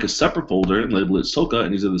 So I'll make a separate folder and label it soca,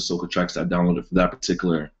 and these are the soca tracks that I downloaded for that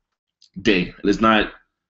particular day. It is not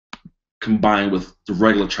combined with the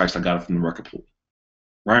regular tracks I got from the record pool,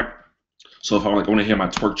 right? So if I want to hear my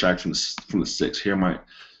twerk tracks from the 6th, here are my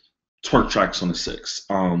twerk tracks on the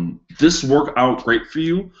 6th. This work out great for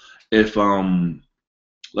you if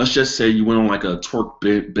let's just say you went on like a twerk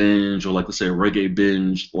binge, or like, let's say, a reggae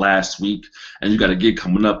binge last week, and you got a gig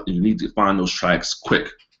coming up and you need to find those tracks quick.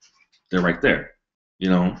 They're right there,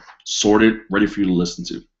 sorted, ready for you to listen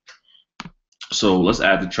to. So let's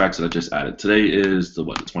add the tracks that I just added. Today is the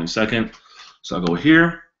 22nd. So I'll go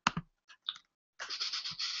here,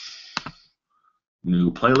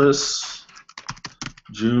 new playlist,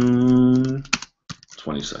 June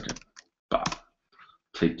 22nd. Bop.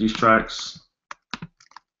 Take these tracks,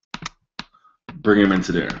 bring them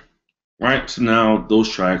into there. Right, so now those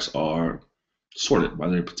tracks are sorted by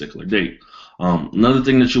their particular date. Another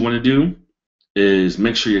thing that you want to do is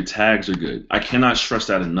make sure your tags are good. I cannot stress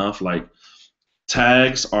that enough. Like,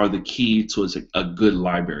 tags are the key to a good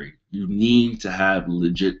library. You need to have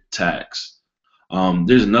legit tags.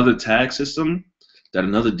 There's another tag system that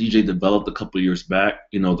another DJ developed a couple of years back.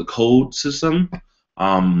 You know, the code system.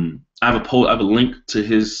 I have a link to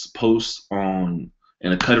his post in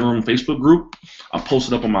a Cutting Room Facebook group. I'll post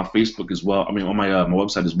it up on my Facebook as well. I mean, on my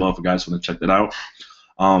website as well, for guys who want to check that out.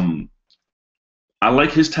 I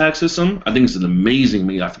like his tag system. I think it's an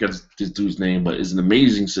amazing. I forgot this dude's name, but it's an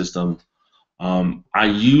amazing system. I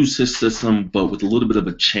use his system, but with a little bit of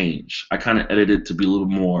a change. I kind of edited it to be a little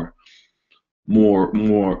more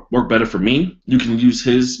work better for me. You can use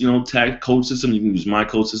his, tag code system. You can use my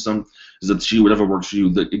code system. It's up to you, whatever works for you.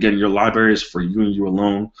 Again, your library is for you and you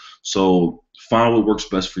alone. So find what works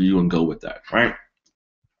best for you and go with that, right?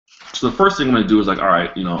 So the first thing I'm going to do is all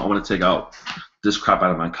right, I want to take out this crap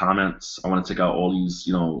out of my comments. I want to take out all these,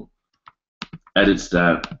 edits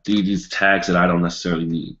these tags that I don't necessarily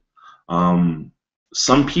need.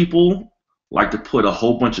 Some people like to put a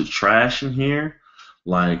whole bunch of trash in here,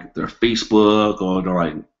 like their Facebook, or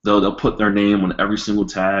they'll put their name on every single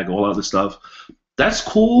tag, all other stuff. That's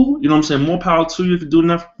cool, you know what I'm saying? More power to you if you're doing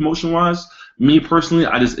that promotion-wise. Me personally,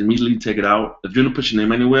 I just immediately take it out. If you're gonna put your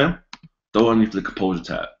name anywhere, throw it underneath the composer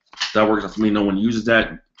tab. That works out for me. No one uses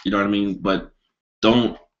that, you know what I mean? But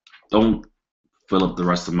don't fill up the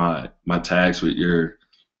rest of my tags with your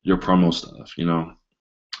promo stuff,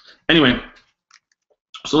 Anyway,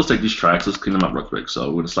 so let's take these tracks. Let's clean them up real quick. So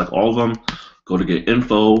we're going to select all of them. Go to get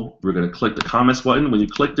info. We're going to click the comments button. When you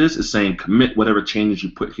click this, it's saying commit whatever changes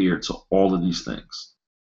you put here to all of these things.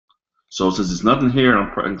 So since there's nothing here,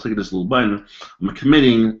 I'm clicking this little button. I'm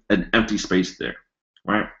committing an empty space there,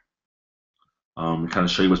 right? Kind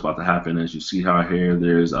of show you what's about to happen. As you see how here,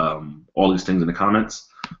 there's all these things in the comments.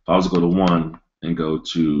 If I was to go to one and go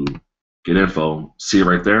to get info, see it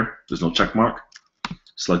right there. There's no check mark.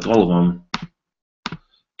 Select all of them.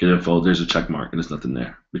 Get info, there's a check mark, and there's nothing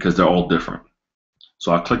there because they're all different.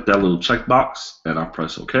 So I click that little checkbox and I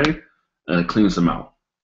press OK, and it cleans them out.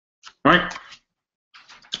 All right.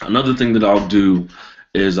 Another thing that I'll do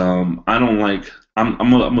is I'm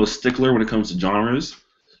a stickler when it comes to genres.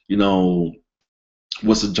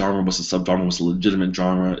 What's a genre? What's a subgenre? What's a legitimate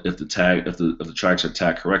genre? If the tracks are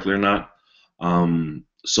tagged correctly or not.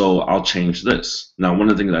 So I'll change this. Now, one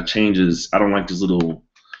of the things I change is I don't like this little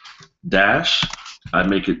dash. I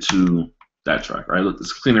make it to that track, right? Look,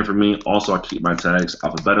 it's cleaner for me. Also, I keep my tags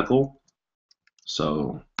alphabetical.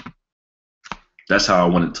 So that's how I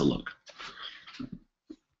want it to look.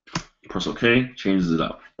 Press OK, changes it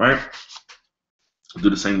up, right? I'll do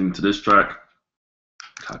the same thing to this track.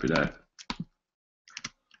 Copy that.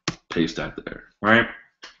 Paste that there, right?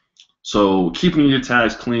 So keeping your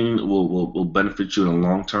tags clean will benefit you in the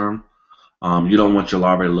long term. You don't want your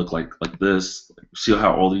library to look like this. See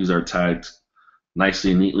how all these are tagged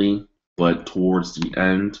nicely and neatly, but towards the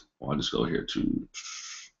end, I'll just go here to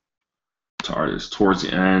artists. Towards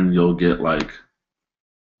the end, you'll get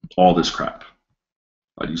all this crap.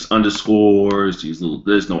 These underscores, these little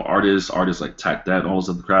this, no artists like tag that, all this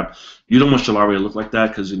other crap. You don't want your library to look like that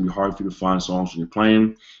because it's going to be hard for you to find songs when you're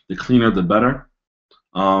playing. The cleaner, the better.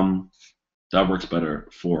 That works better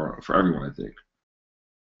for everyone, I think.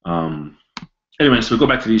 Anyway, so we go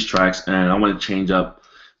back to these tracks, and I want to change up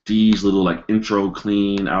these little intro,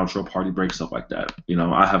 clean, outro, party break, stuff like that.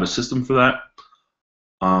 I have a system for that.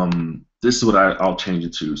 This is what I'll change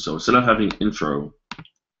it to. So instead of having intro,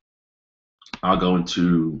 I'll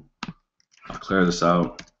clear this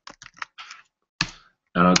out,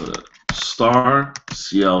 and I'll go to star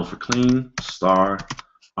CL for clean, star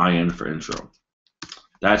IN for intro.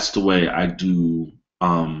 That's the way I do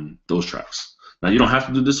those tracks. Now, you don't have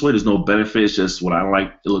to do it this way. There's no benefit. It's just what I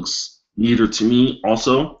like. It looks neater to me.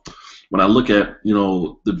 Also, when I look at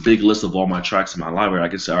the big list of all my tracks in my library, I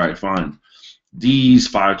can say, all right, fine. These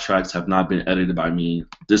 5 tracks have not been edited by me.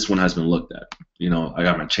 This one has been looked at. I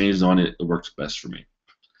got my changes on it. It works best for me.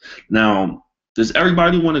 Now, does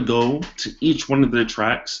everybody want to go to each one of their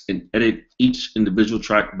tracks and edit each individual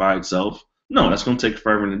track by itself? No, that's going to take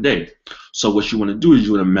forever in a day. So what you want to do is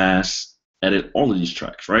you want to mass edit all of these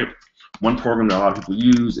tracks, right? One program that a lot of people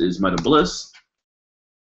use is Meta Bliss.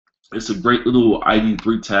 It's a great little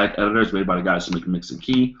ID3 tag editor. It's made by the guys who make Mix and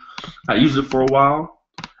Key. I used it for a while,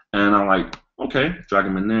 and I'm like, okay, drag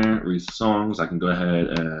them in there, read the songs. I can go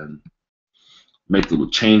ahead and make little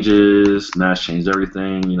changes, mass change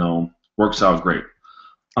everything. You know, works out great.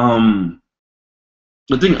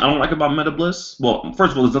 The thing I don't like about MetaBliss, well,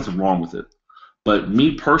 first of all, there's nothing wrong with it. But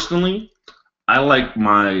me personally, I like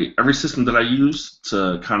my every system that I use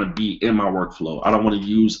to kind of be in my workflow. I don't want to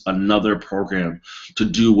use another program to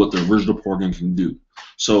do what the original program can do.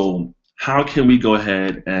 So how can we go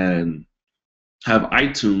ahead and have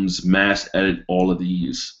iTunes mass edit all of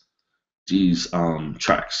these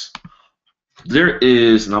tracks? There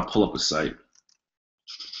is, and I'll pull up a site.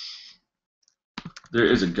 There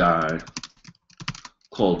is a guy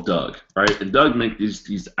called Doug, right? And Doug makes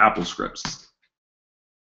these Apple scripts.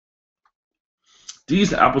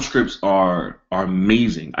 These Apple scripts are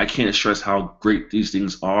amazing. I can't stress how great these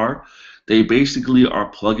things are. They basically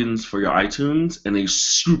are plugins for your iTunes, and they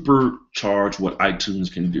supercharge what iTunes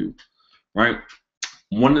can do, right?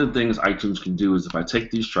 One of the things iTunes can do is if I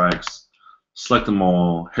take these tracks, select them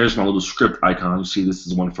all, here's my little script icon. You see this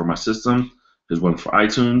is one for my system, there's one for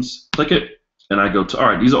iTunes. Click it, and I go to, all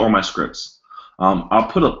right, these are all my scripts. I'll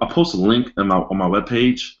post a link on my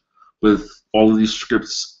webpage with all of these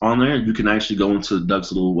scripts on there. You can actually go into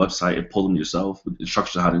Doug's little website and pull them yourself with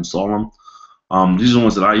instructions on how to install them. These are the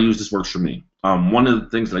ones that I use. This works for me. One of the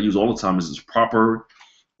things that I use all the time is this proper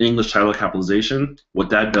English title capitalization. What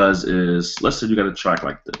that does is, let's say you got a track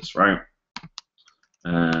like this, right?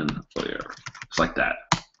 And oh yeah, it's like that,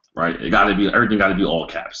 right? Everything got to be all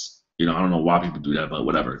caps. You know, I don't know why people do that, but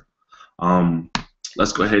whatever.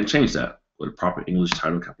 Let's go ahead and change that with proper English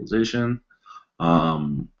title capitalization.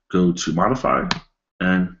 Go to modify,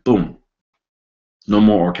 and boom, no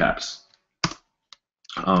more all caps.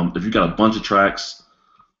 If you got a bunch of tracks,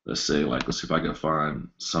 let's see if I can find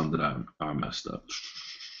some that I messed up.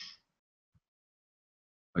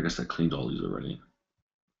 I guess I cleaned all these already.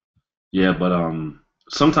 Yeah, but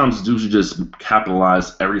sometimes dudes just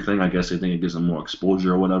capitalize everything. I guess they think it gives them more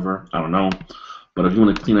exposure or whatever. I don't know. But if you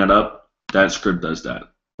want to clean that up, that script does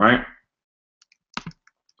that, right?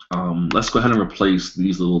 Let's go ahead and replace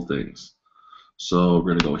these little things. So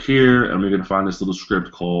we're going to go here, and we're going to find this little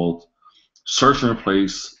script called search and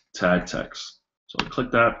replace tag text. So I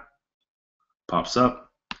click that, pops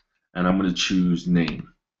up, and I'm going to choose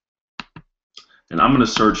name. And I'm going to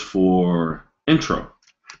search for intro.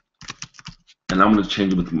 And I'm going to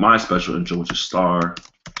change it with my special intro, which is star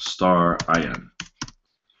IN.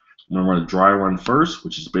 I'm going to run a dry run first,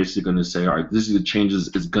 which is basically going to say, all right, this is the changes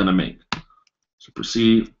it's going to make. So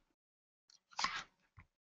proceed.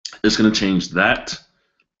 It's going to change that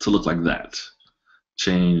to look like that.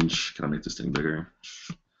 Change, can I make this thing bigger?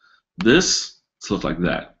 This to look like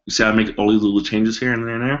that. You see I make all these little changes here and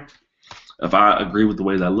there and there? If I agree with the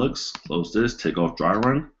way that looks, close this, take off dry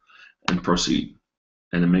run, and proceed.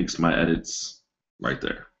 And it makes my edits right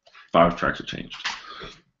there. 5 tracks are changed.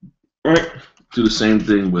 All right, do the same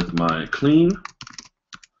thing with my clean.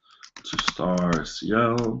 To star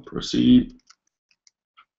CL, proceed.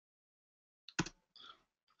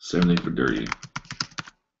 Same thing for dirty.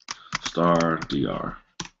 Star DR.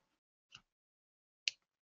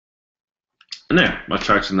 And there, my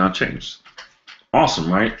tracks are now changed.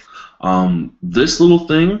 Awesome, right? This little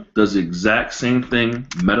thing does the exact same thing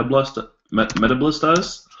MetaBliss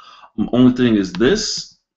does. The only thing is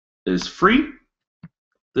this is free.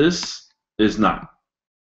 This is not.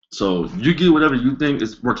 So you get whatever you think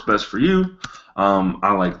works best for you.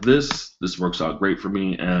 I like this. This works out great for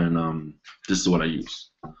me, and this is what I use.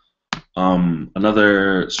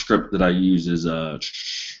 Another script that I use is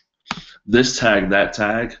this tag, that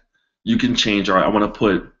tag. You can change. All right, I want to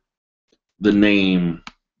put the name.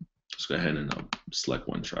 Let's go ahead and select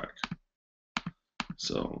one track.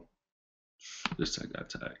 So this tag, that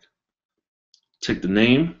tag. Take the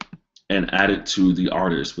name and add it to the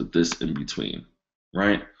artist with this in between,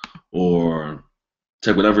 right? Or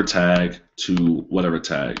take whatever tag to whatever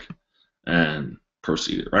tag and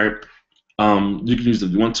proceed it, right? You can use it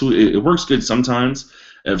if you want to. It works good sometimes.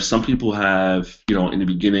 If some people have, in the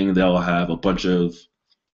beginning, they'll have a bunch of,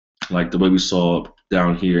 like the way we saw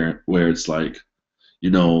down here, where it's like,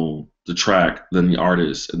 the track, then the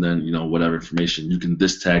artist, and then, whatever information. You can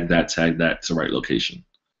this tag that to the right location,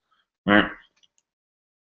 right?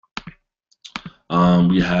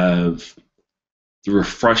 We have the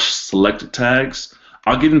refresh selected tags.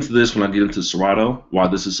 I'll get into this when I get into Serato, why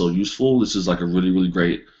this is so useful. This is like a really, really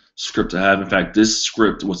great script to have. In fact, this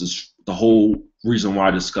script was the whole reason why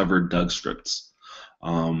I discovered Doug scripts.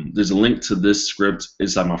 There's a link to this script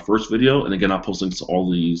inside my first video, and again, I'll post links to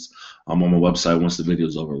all these on my website once the video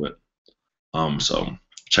is over with. So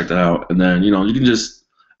check that out, and then you can just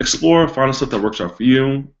explore, find stuff that works out for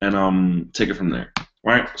you, and take it from there.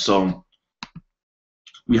 Right? So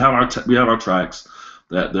we have our tracks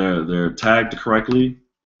that they're tagged correctly.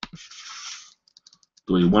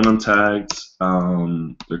 The way we want them tagged,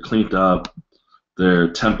 they're cleaned up,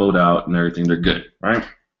 they're tempoed out, and everything. They're good, right?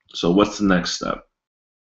 So what's the next step?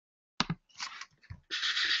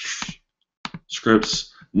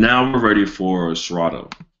 Scripts. Now we're ready for Serato,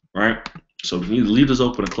 right? So we need to leave this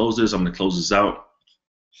open and close this. I'm going to close this out.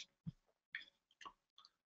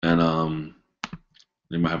 And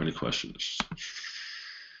anybody have any questions?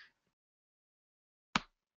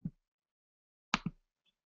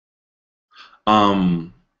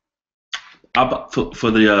 For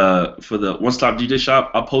the One Stop DJ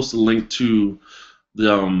Shop, I'll post a link to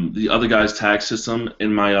the other guy's tag system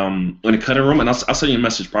in my in the cutting room, and I'll send you a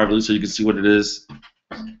message privately so you can see what it is.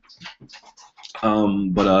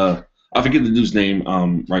 But I forget the dude's name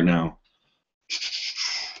right now.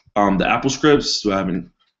 The Apple scripts. Do I have any?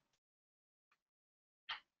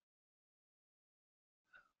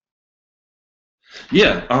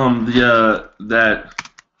 Yeah.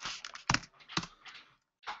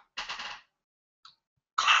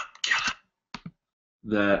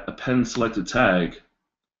 That append selected tag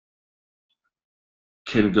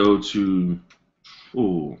can go to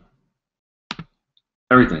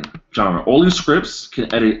everything, genre. All these scripts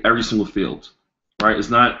can edit every single field, right? It's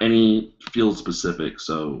not any field specific.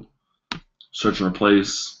 So search and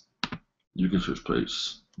replace, you can search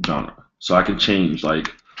place genre. So I can change,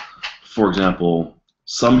 like, for example,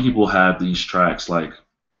 some people have these tracks like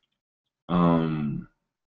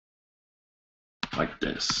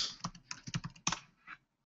this,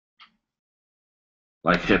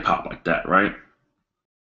 like hip hop, like that, right?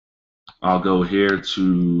 I'll go here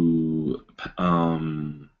to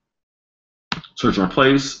search and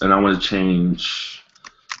replace, and I want to change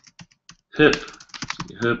hip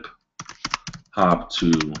hop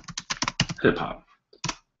to hip hop.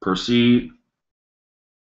 Proceed.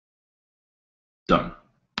 Done.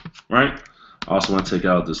 Right? I also want to take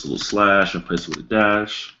out this little slash and place it with a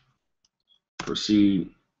dash. Proceed.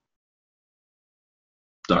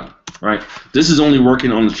 Done. Right? This is only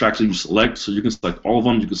working on the tracks that you select, so you can select all of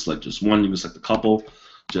them, you can select just one, you can select a couple,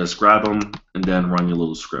 just grab them and then run your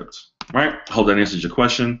little script. Right? Hope that answers your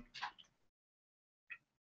question.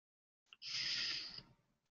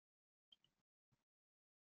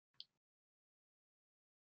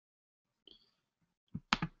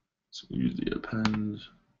 So use the append.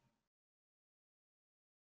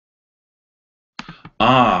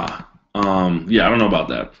 Yeah, I don't know about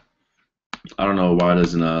that. I don't know why it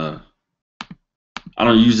doesn't I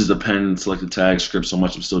don't use this append selected tag script so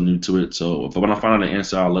much. I'm still new to it. So when I find out the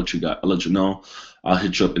answer, I'll let you know. I'll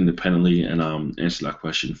hit you up independently and answer that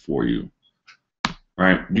question for you. All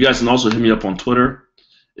right. You guys can also hit me up on Twitter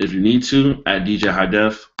if you need to at DJ High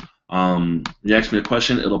Def. You ask me a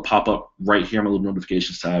question, it'll pop up right here in my little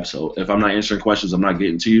notifications tab. So if I'm not answering questions, I'm not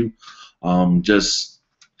getting to you. Just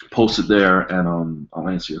post it there, and I'll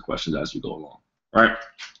answer your questions as we go along. All right.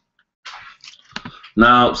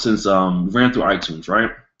 Now, since we ran through iTunes, right?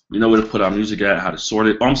 We know where to put our music at, how to sort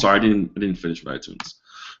it. Oh, I'm sorry, I didn't finish with iTunes.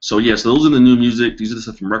 So yes, those are the new music. These are the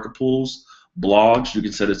stuff from record pools, blogs. You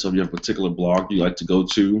can set it so if you have a particular blog you like to go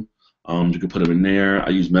to, you can put them in there. I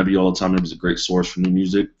use Mebby all the time. Mebby's a great source for new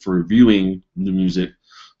music, for reviewing new music.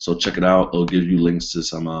 So check it out. It'll give you links to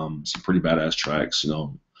some pretty badass tracks,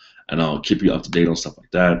 and I'll keep you up to date on stuff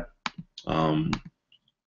like that.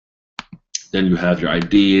 Then you have your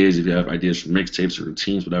ideas. If you have ideas for mixtapes or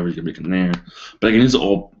routines, whatever, you can make them there. But again, these are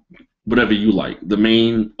all whatever you like. The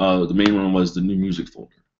main one was the new music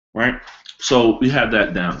folder, right? So we have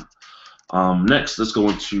that down. Next, let's go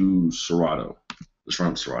into Serato. Let's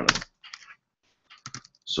run Serato.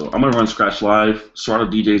 So I'm gonna run Scratch Live. Serato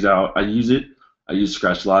DJ's out. I use it. I use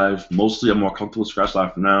Scratch Live. Mostly, I'm more comfortable with Scratch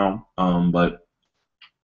Live for now. But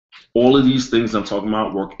all of these things I'm talking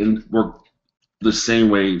about work the same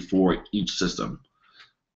way for each system.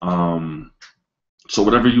 So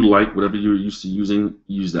whatever you like, whatever you're used to using,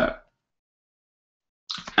 use that.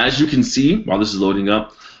 As you can see, while this is loading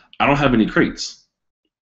up, I don't have any crates.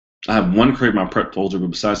 I have one crate in my prep folder, but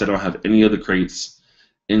besides that, I don't have any other crates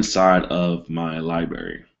inside of my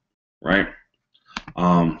library, right?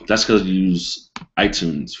 That's because I use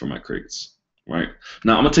iTunes for my crates, right?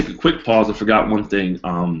 Now I'm gonna take a quick pause. I forgot one thing,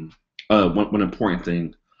 one important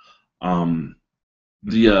thing.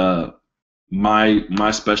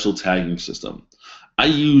 My special tagging system. I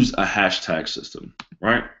use a hashtag system,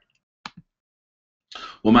 right?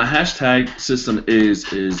 What my hashtag system is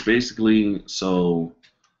basically so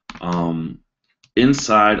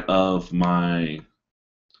inside of my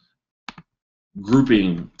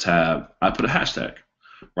grouping tab, I put a hashtag,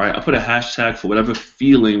 right? I put a hashtag for whatever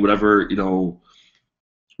feeling, whatever,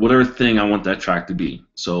 whatever thing I want that track to be.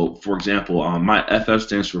 So, for example, my FF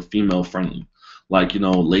stands for female friendly, like,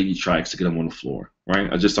 lady tracks to get them on the floor,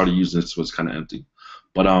 right? I just started using this, so it's kind of empty.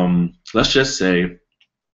 But let's just say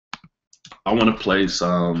I want to play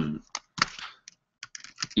some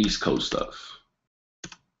East Coast stuff.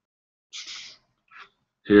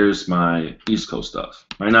 Here's my East Coast stuff.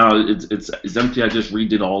 Right now, it's empty. I just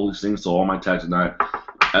redid all these things, so all my tags are not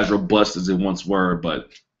as robust as it once were, but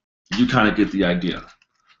you kind of get the idea.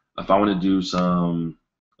 If I want to do some,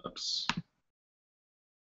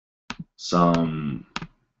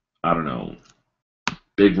 I don't know,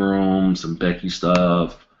 Big Room, some Becky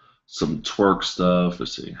stuff, some twerk stuff.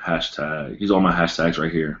 Let's see, hashtag. These are all my hashtags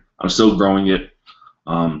right here. I'm still growing it.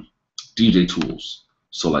 DJ tools.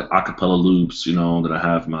 So like acapella loops, that I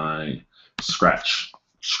have my scratch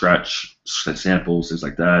samples, things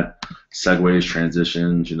like that. Segues,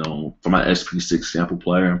 transitions, for my SP6 sample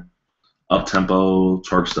player. Up tempo,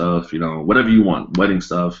 twerk stuff, whatever you want, wedding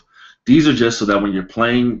stuff. These are just so that when you're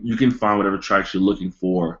playing, you can find whatever tracks you're looking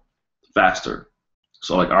for faster.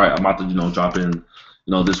 So like, all right, I'm about to, drop in,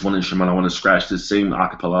 this one instrument. I want to scratch this same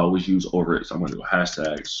acapella I always use over it. So I'm going to do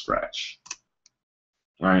hashtag scratch.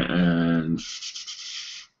 All right, and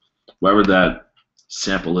wherever that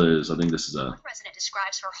sample is, I think this is a. President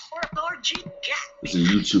describes her horrible. It's a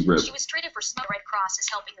YouTube rip. She was treated for smoke. Red Cross is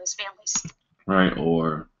helping those families. Right,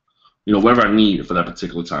 or whatever I need for that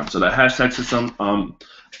particular time. So that hashtag system,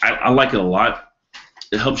 I like it a lot.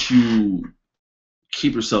 It helps you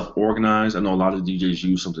keep yourself organized. I know a lot of DJs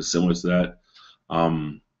use something similar to that.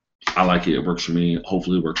 I like it. It works for me.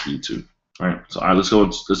 Hopefully, it works for you too. All right. So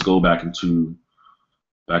let's go back into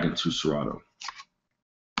Serato.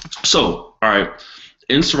 So, all right,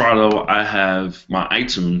 in Serato, I have my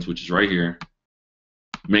iTunes, which is right here,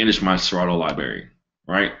 manage my Serato library,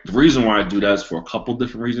 right? The reason why I do that is for a couple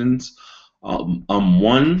different reasons.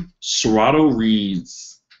 One, Serato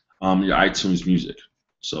reads your iTunes music.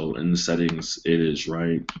 So in the settings, it is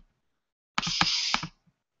right.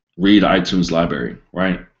 Read iTunes library,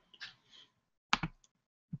 right?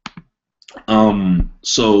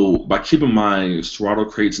 So by keeping my Serato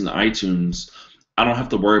crates in iTunes, I don't have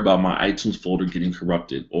to worry about my iTunes folder getting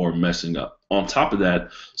corrupted or messing up. On top of that,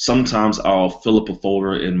 sometimes I'll fill up a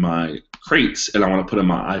folder in my crates and I want to put in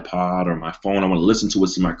my iPod or my phone. I want to listen to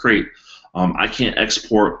what's in my crate. I can't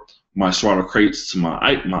export my Serato crates to my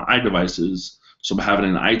iDevices. So by having it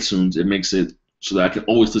in iTunes, it makes it so that I can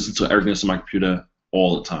always listen to everything that's on my computer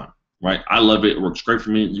all the time. Right? I love it. It works great for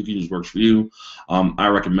me. You can use it works for you. I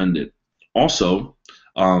recommend it. Also,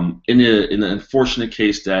 in the unfortunate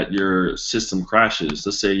case that your system crashes,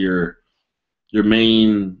 let's say your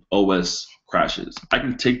main OS crashes, I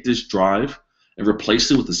can take this drive and replace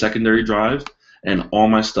it with a secondary drive, and all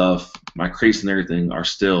my stuff, my crates and everything, are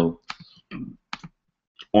still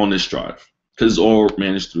on this drive because it's all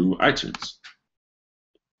managed through iTunes.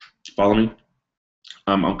 Follow me?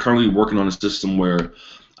 I'm currently working on a system where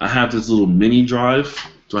I have this little mini drive.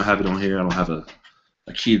 Do I have it on here? I don't have a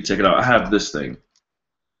key to take it out. I have this thing.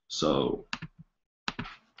 So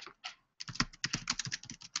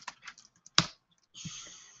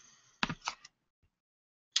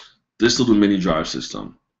this little mini drive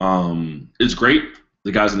system. It's great.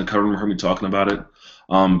 The guys in the cover room heard me talking about it.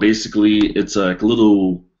 Basically, it's a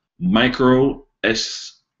little micro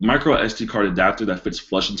SD card adapter that fits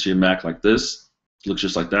flush into your Mac like this. It looks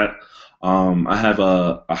just like that. I have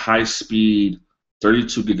a high-speed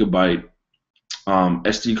 32 gigabyte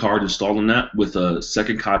SD card installed on that with a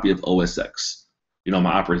second copy of OS X,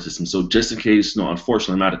 my operating system. So just in case,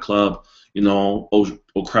 unfortunately I'm at a club, oh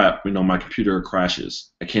crap, my computer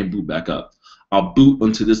crashes. I can't boot back up. I'll boot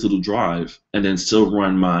onto this little drive and then still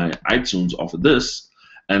run my iTunes off of this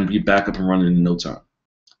and be back up and running in no time.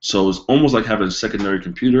 So it's almost like having a secondary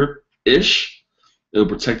computer-ish. It'll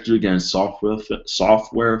protect you against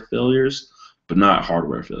software failures, but not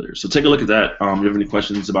hardware failures. So take a look at that. If you have any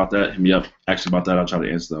questions about that, hit me up. Ask about that. I'll try to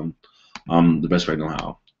answer them the best way I know how.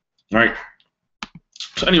 All right.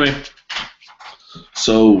 So anyway,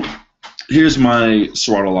 so here's my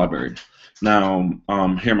Serato library. Now,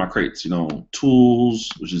 here are my crates. Tools,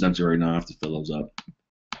 which is empty right now. I have to fill those up.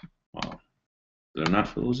 Wow. Did I not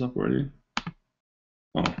fill those up already?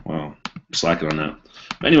 Oh, wow. I'm slacking on that.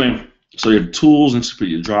 But anyway, so your tools and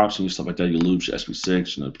your drops and your stuff like that, your loops, your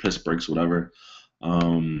SP6, piss breaks, whatever.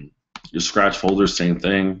 Your scratch folders, same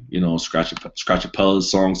thing. Scratch acapella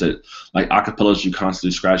songs that like acapellas you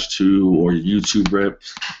constantly scratch to, or your YouTube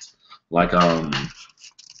rips, like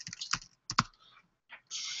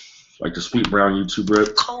like the Sweet Brown YouTube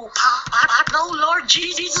rip. Oh, no, Lord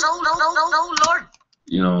Jesus, no, Lord.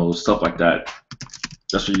 You know, stuff like that.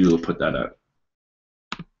 That's where you would put that at.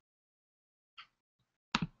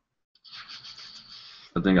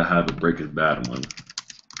 I think I have a Breaking Bad one.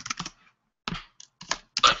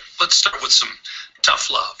 But let's start with some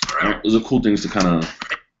tough love, all right? Those are cool things to kind of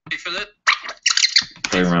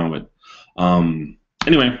play around with.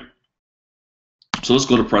 Anyway, so let's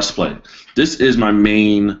go to press play. This is my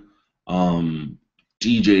main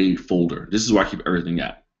DJ folder. This is where I keep everything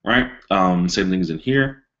at, right? Same thing as in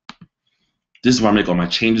here. This is where I make all my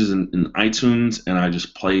changes in iTunes, and I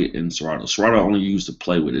just play it in Serato. Serato I only use to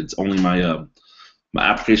play with. It's only my my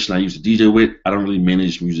application I use to DJ with. I don't really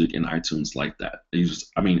manage music in iTunes like that. In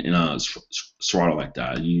Serato like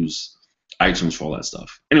that. I use iTunes for all that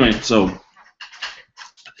stuff. Anyway, so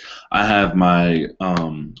I have my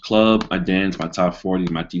club, my dance, my top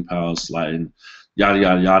 40, my deep house, Latin, yada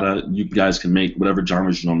yada yada. You guys can make whatever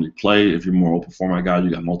genres you normally play. If you're more open format guy, you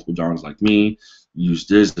got multiple genres like me. Use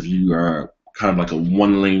this. If you are kind of like a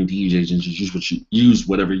one-lane DJ, just use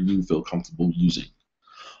whatever you feel comfortable using.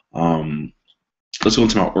 Let's go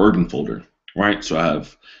into my urban folder, right? So I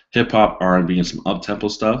have hip hop, R&B, and some up-tempo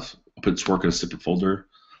stuff. I'll put twerk in a separate folder.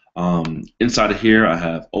 Inside of here, I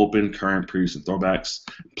have open, current, previous, and throwbacks.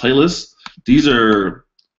 Playlists. These are,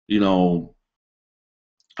 you know,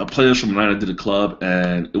 a playlist from the night I did a club,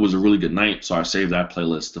 and it was a really good night, so I saved that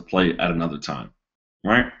playlist to play at another time,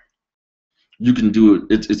 right? You can do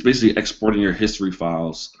it. It's basically exporting your history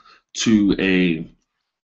files to a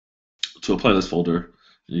playlist folder.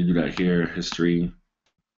 You do that here, history.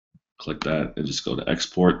 Click that and just go to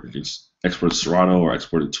export. You can export it to Serato or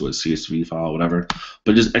export it to a CSV file, whatever.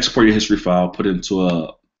 But just export your history file, put it into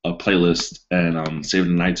a playlist, and save it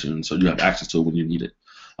in iTunes so you have access to it when you need it.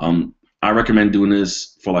 I recommend doing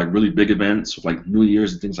this for like really big events, like New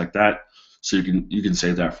Year's and things like that, so you can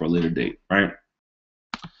save that for a later date, right?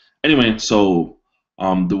 Anyway, so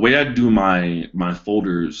the way I do my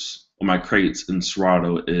folders or my crates in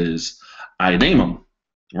Serato is I name them,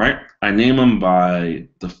 right? I name them by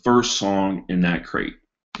the first song in that crate,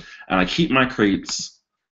 and I keep my crates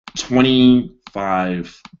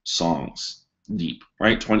 25 songs deep,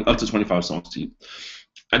 right? Up to 25 songs deep.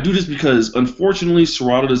 I do this because unfortunately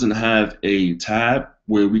Serato doesn't have a tab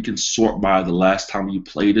where we can sort by the last time you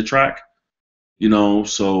played a track, you know,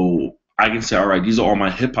 so I can say, all right, these are all my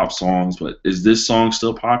hip hop songs, but is this song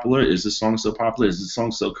still popular? Is this song still popular? Is this song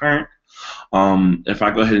still current? If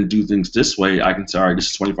I go ahead and do things this way, I can say, all right,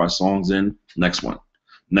 this is 25 songs in, next one,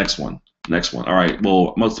 next one, next one. All right,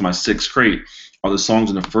 well, most of my sixth crate, are the songs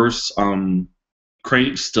in the first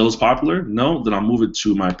crate still as popular? No, then I'll move it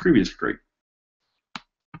to my previous crate.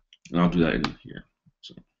 And I'll do that in here.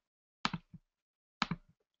 So.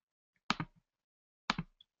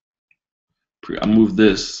 I move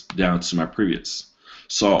this down to my previous.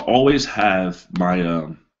 So I'll always have my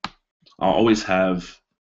I'll always have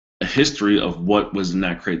a history of what was in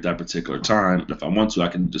that crate that particular time. If I want to, I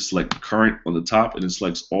can just select current on the top, and it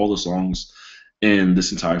selects all the songs in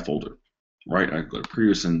this entire folder. Right? I can go to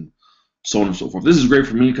previous and so on and so forth. This is great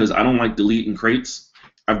for me because I don't like deleting crates.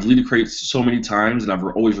 I've deleted crates so many times, and I've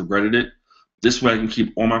always regretted it. This way, I can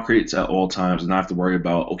keep all my crates at all times, and not have to worry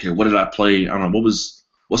about, okay, what did I play? I don't know, what's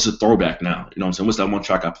the throwback now? You know what I'm saying? What's that one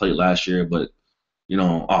track I played last year, but, you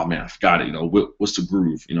know, oh man, I forgot it. You know, what's the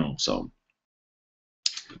groove? You know, so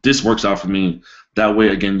this works out for me. That way,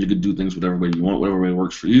 again, you can do things whatever way you want, whatever way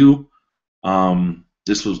works for you.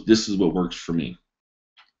 This is what works for me.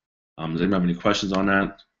 Does anyone have any questions on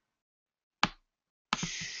that?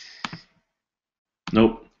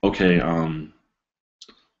 Nope. Okay.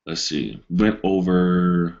 Let's see. Went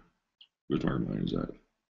over. Where's my reminders at?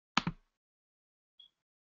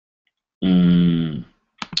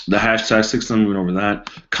 The hashtag system. Went over that.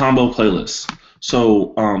 Combo playlists.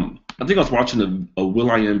 So I think I was watching a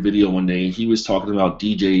will.i.am video one day, and he was talking about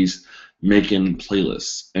DJs making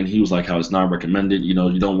playlists, and he was like how it's not recommended. You know,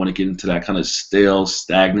 you don't want to get into that kind of stale,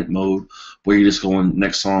 stagnant mode where you're just going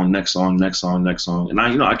next song, next song, next song, next song. And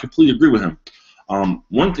I completely agree with him.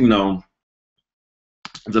 One thing though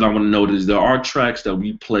that I want to note is there are tracks that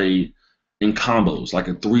we play in combos, like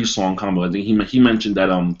a 3-song combo. I think he mentioned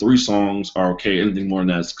that 3 songs are okay. Anything more than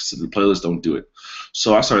that is considered playlist. Don't do it.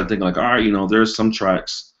 So I started thinking like, all right, you know, there's some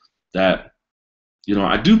tracks that, you know,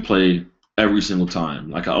 I do play every single time.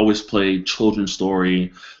 Like I always play Children's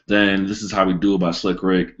Story, then This Is How We Do It by Slick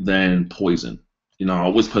Rick, then Poison. You know, I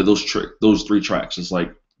always play those 3 tracks. It's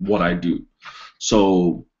like what I do.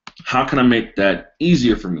 So how can I make that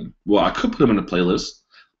easier for me? Well, I could put them in a playlist,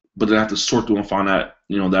 but then I have to sort through and find out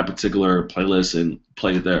that particular playlist and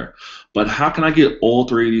play it there. But how can I get all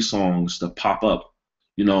 3 of these songs to pop up,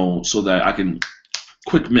 so that I can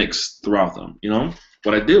quick mix throughout them?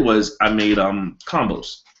 What I did was I made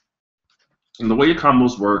combos. And the way your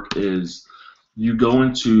combos work is you go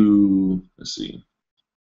into, let's see,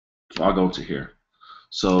 I'll go to here.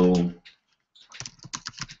 So,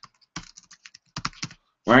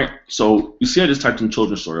 right? So you see I just typed in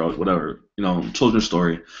children's story or whatever, children's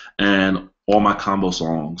story, and all my combo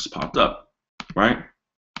songs popped up, right?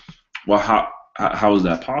 Well, how is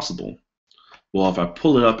that possible? Well, if I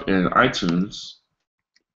pull it up in iTunes,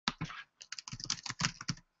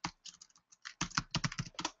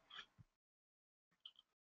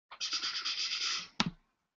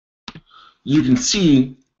 you can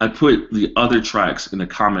see I put the other tracks in the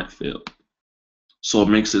comment field, so it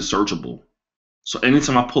makes it searchable. So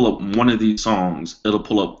anytime I pull up one of these songs, it'll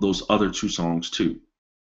pull up those other 2 songs too.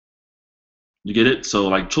 You get it? So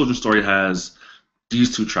like Children's Story has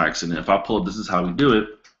these 2 tracks in it. If I pull up This Is How We Do It,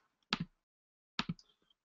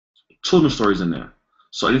 Children's Story's in there.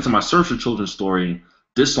 So anytime I search for Children's Story,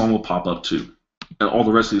 this song will pop up too, and all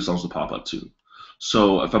the rest of these songs will pop up too.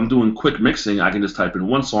 So if I'm doing quick mixing, I can just type in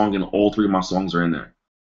one song and all 3 of my songs are in there.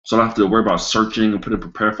 So I don't have to worry about searching and put in a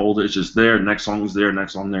prepare folder. It's just there. Next song is there.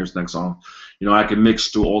 Next song there's next song. I can mix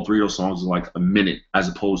through all 3 of those songs in like a minute, as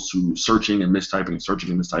opposed to searching and mistyping,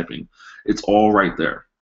 searching and mistyping. It's all right there.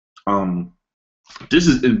 This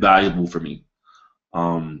is invaluable for me.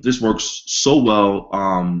 This works so well.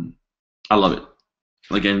 I love it.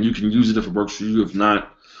 Again, you can use it if it works for you. If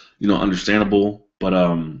not, understandable. But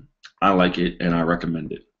I like it and I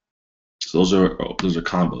recommend it. So those are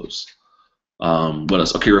combos. What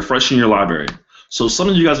else? Okay, refreshing your library. So some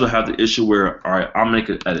of you guys will have the issue where, all right, I'll make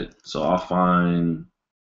an edit. So I'll find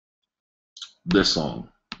this song,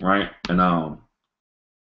 right? And I'll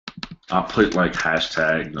put like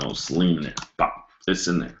hashtag, Salim in there. Pop, it's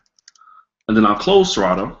in there. And then I'll close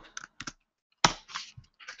Serato.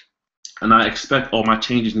 And I expect all my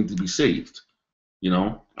changes need to be saved. I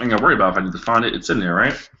ain't gotta worry about if I need to find it. It's in there,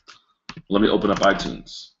 right? Let me open up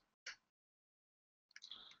iTunes.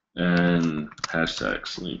 And hashtag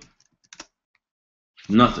Salim.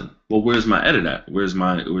 Nothing. Well, where's my edit at? Where's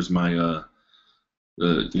that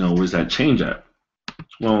change at?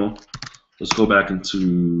 Well, let's go back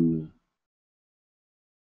into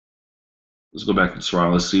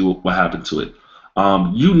Serato. Let's see what happened to it.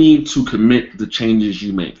 You need to commit the changes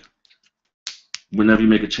you make whenever you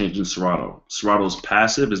make a change in Serato. Serato's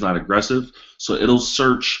passive, is not aggressive, so it'll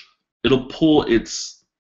pull its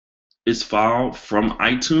file from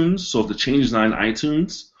iTunes. So if the change is not in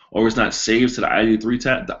iTunes or it's not saved to the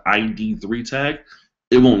ID3 tag,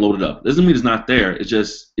 it won't load it up. It doesn't mean it's not there. It's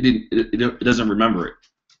just it doesn't remember it.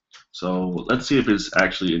 So let's see if it's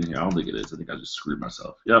actually in here. I don't think it is. I think I just screwed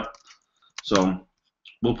myself. Yep. So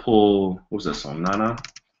we'll pull, what was that song? Nana?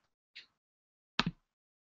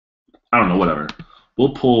 I don't know, whatever.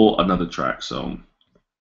 We'll pull another track. So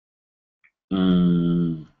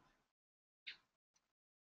we'll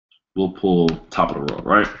pull Top of the World,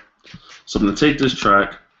 right? So I'm going to take this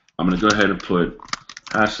track. I'm going to go ahead and put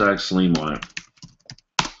hashtag Salim on it.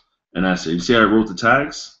 And that's it. You see how I wrote the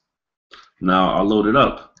tags? Now I'll load it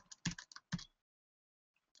up.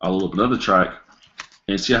 I'll load up another track.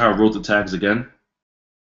 And see how I wrote the tags again?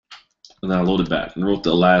 And then I load it back and wrote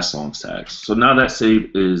the last song's tags. So now that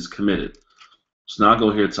save is committed. So now I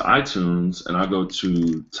go here to iTunes and I go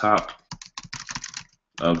to Top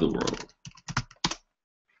of the World.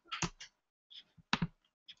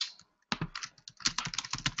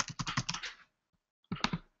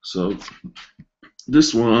 So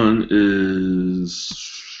this one is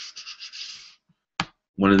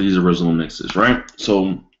one of these original mixes, right?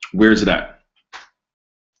 So where's it at?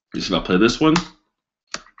 If I play this one,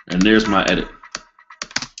 and there's my edit.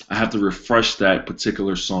 I have to refresh that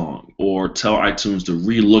particular song or tell iTunes to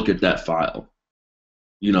re-look at that file,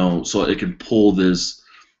 so it can pull this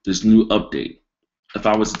new update. If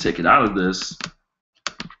I was to take it out of this,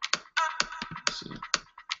 let's see.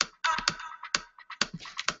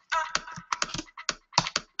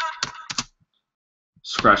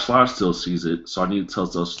 Scratch Live still sees it, so I need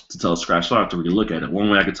to tell Scratch Live to re-look at it. One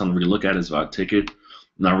way I can tell them to re-look at it is if I take it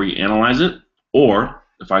and I reanalyze it, or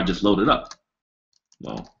if I just load it up.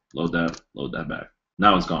 Well, load that back.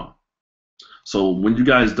 Now it's gone. So when you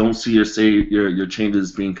guys don't see your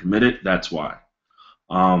changes being committed, that's why.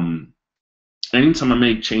 Anytime I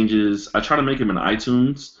make changes, I try to make them in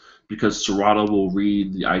iTunes because Serato will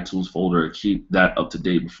read the iTunes folder and keep that up to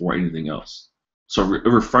date before anything else. So it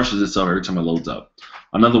refreshes itself every time it loads up.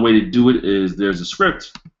 Another way to do it is there's a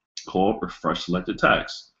script called refresh selected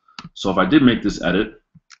tags. So if I did make this edit,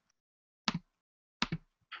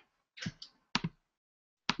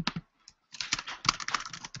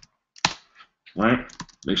 right?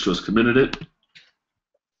 Make sure it's committed it.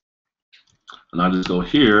 And I'll just go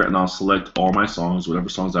here and I'll select all my songs, whatever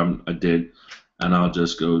songs I did, and I'll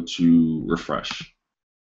just go to refresh.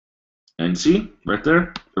 And see, right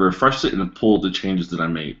there, it refreshed it and it pulled the changes that I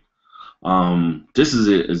made. This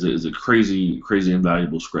is a crazy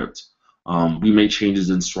invaluable script. We make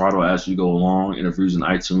changes in Serato as you go along, and if you're using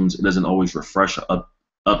iTunes, it doesn't always refresh up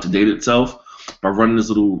to date itself. By running this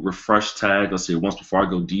little refresh tag, let's say once before I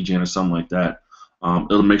go DJing or something like that,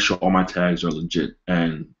 it'll make sure all my tags are legit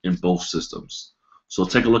and in both systems. So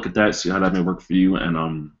take a look at that, see how that may work for you,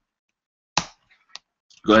 and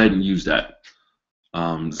go ahead and use that.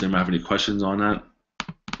 Does anyone have any questions on that?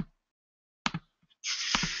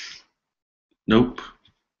 Nope.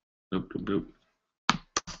 Nope.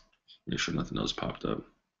 Make sure nothing else popped up.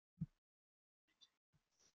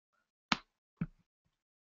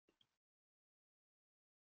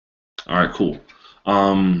 All right, cool.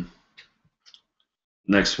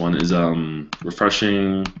 Next one is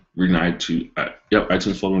refreshing, reading iTunes. Yep,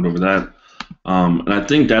 iTunes folded over that. And I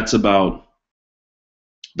think that's about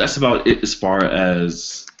it as far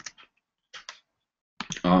as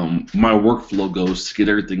my workflow goes to get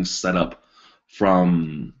everything set up,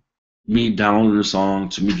 from me downloading the song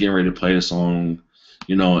to me getting ready to play the song,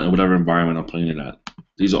 in whatever environment I'm playing it at.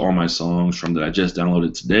 These are all my songs from that I just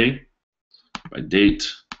downloaded today. By date,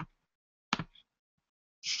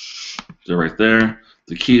 they're right there.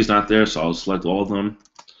 The key is not there, so I'll select all of them,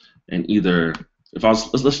 and either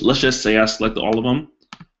let's just say I select all of them,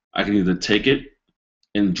 I can either take it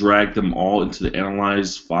and drag them all into the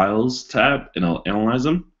Analyze Files tab, and I'll analyze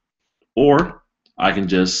them, or I can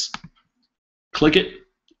just click it,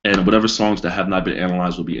 and whatever songs that have not been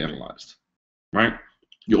analyzed will be analyzed. Right?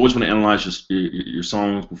 You always want to analyze your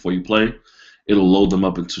songs before you play. It'll load them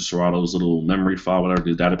up into Serato's little memory file, whatever,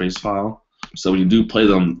 the database file. So when you do play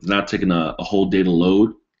them, they're not taking a whole data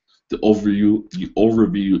load. The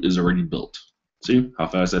overview is already built. See how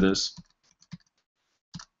fast that is?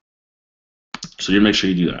 So you make sure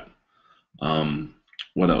you do that.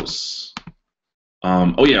 What else?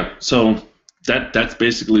 Oh yeah, so that's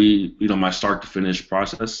basically my start to finish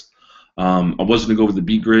process. I was going to go over the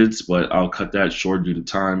beat grids, but I'll cut that short due to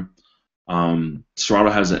time. Serato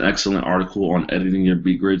has an excellent article on editing your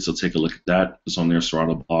beat grid, so take a look at that. It's on their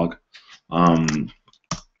Serato blog. A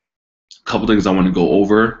couple things I want to go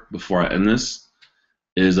over before I end this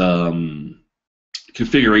is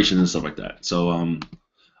configuration and stuff like that. So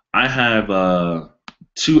I have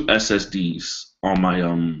 2 SSDs on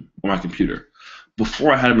my computer.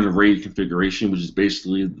 Before I had them in a RAID configuration, which is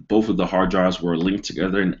basically both of the hard drives were linked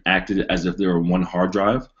together and acted as if they were one hard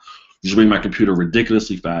drive, which made my computer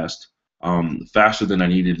ridiculously fast, faster than I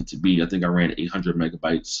needed it to be. I think I ran 800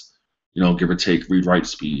 megabytes, give or take read-write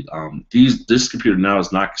speed. This computer now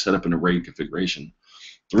is not set up in a RAID configuration.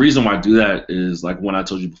 The reason why I do that is, like when I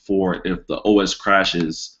told you before, if the OS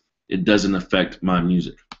crashes, it doesn't affect my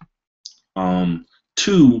music.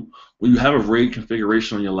 2, when you have a RAID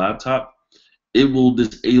configuration on your laptop, it will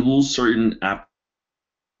disable certain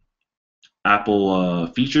Apple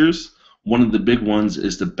features. One of the big ones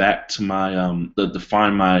is the back to my the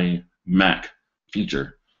Find My Mac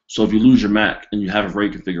feature. So if you lose your Mac and you have a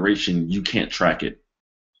RAID configuration, you can't track it.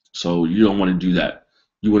 So you don't want to do that.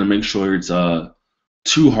 You want to make sure it's 2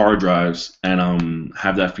 hard drives and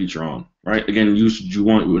have that feature on. Right? Again, use what you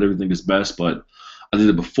want with everything is best, but I did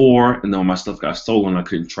it before, and then when my stuff got stolen, I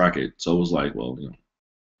couldn't track it. So it was like, well,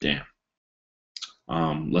 damn.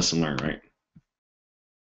 Lesson learned, right?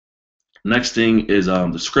 Next thing is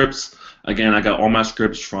the scripts. Again, I got all my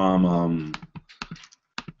scripts from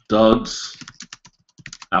Doug's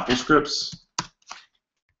Apple Scripts.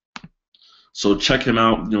 So check him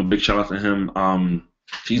out. Big shout out to him.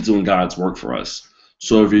 He's doing God's work for us.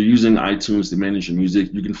 So if you're using iTunes to manage your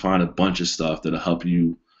music, you can find a bunch of stuff that'll help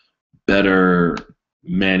you better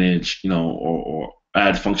manage, or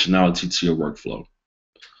add functionality to your workflow.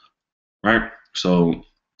 Right? So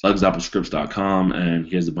Doug'sAppleScripts.com, and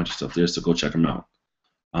he has a bunch of stuff there, so go check him out.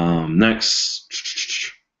 Next,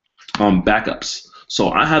 backups. So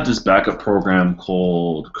I have this backup program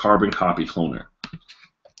called Carbon Copy Cloner.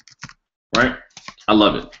 Right? I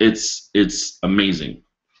love it. It's amazing.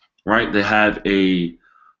 Right? They have a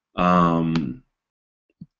I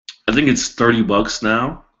think it's $30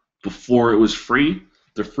 now. Before it was free.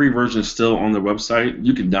 The free version is still on their website.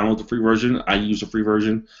 You can download the free version. I use the free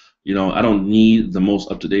version. I don't need the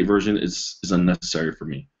most up-to-date version. It's unnecessary for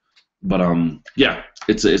me. But yeah,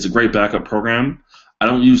 it's a great backup program. I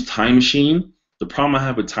don't use Time Machine. The problem I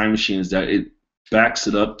have with Time Machine is that it backs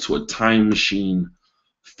it up to a Time Machine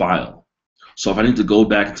file. So if I need to go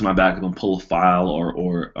back into my backup and pull a file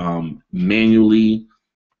or manually,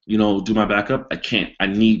 do my backup, I can't. I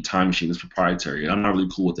need Time Machine. It's proprietary, and I'm not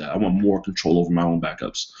really cool with that. I want more control over my own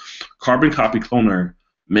backups. Carbon Copy Cloner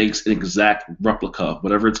makes an exact replica of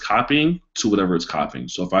whatever it's copying to whatever it's copying.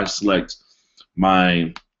 So if I select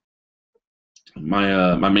my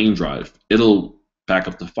main drive, it'll back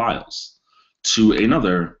up the files to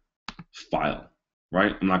another file,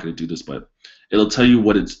 right? I'm not going to do this, but it'll tell you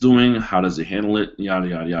what it's doing, how does it handle it, yada,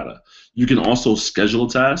 yada, yada. You can also schedule a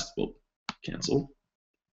task. Well, cancel.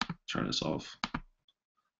 Turn this off.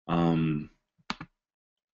 You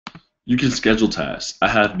can schedule tasks. I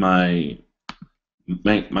have my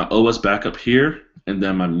OS backup here, and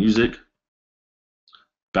then my music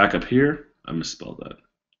backup here. I misspelled that.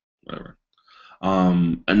 Whatever.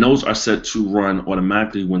 And those are set to run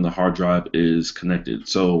automatically when the hard drive is connected.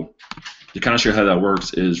 So to kind of show how that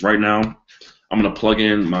works is right now I'm going to plug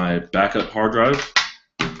in my backup hard drive,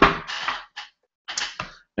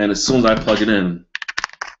 and as soon as I plug it in,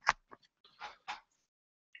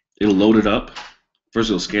 it'll load it up. First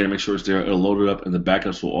it'll scan it, make sure it's there, it'll load it up, and the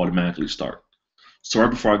backups will automatically start. So right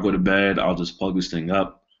before I go to bed, I'll just plug this thing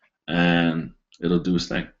up and it'll do its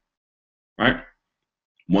thing. Right?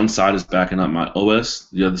 One side is backing up my OS,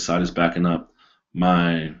 the other side is backing up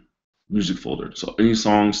my music folder. So any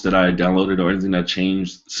songs that I downloaded or anything that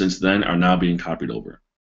changed since then are now being copied over.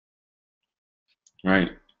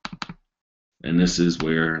 Right? And this is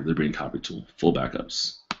where they're being copied to, full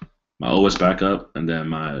backups. My OS backup and then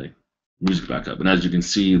my music backup. And as you can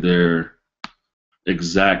see, they're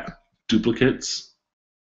exact duplicates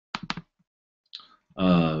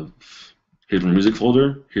of here's my music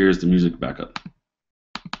folder, here's the music backup.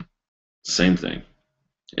 Same thing.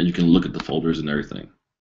 And you can look at the folders and everything.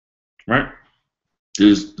 Right?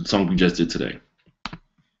 Here's the song we just did today.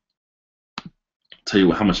 Tell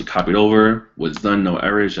you how much it copied over, what's done, no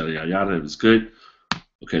errors, yada yada yada, it was good.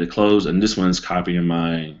 Okay, to close, and this one's copying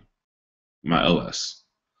my OS.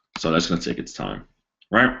 So that's gonna take its time.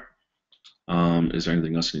 Right? Is there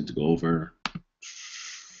anything else I need to go over?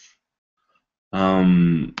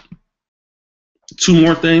 Two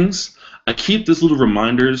more things. I keep this little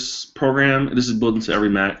reminders program. This is built into every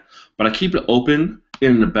Mac, but I keep it open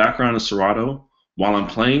in the background of Serato while I'm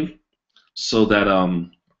playing, so that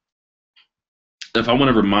if I want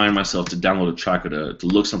to remind myself to download a track or to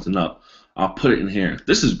look something up, I'll put it in here.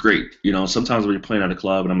 This is great. Sometimes when you're playing at a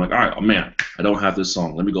club and I'm like, all right, oh man, I don't have this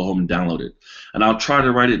song. Let me go home and download it. And I'll try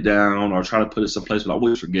to write it down or try to put it someplace, but I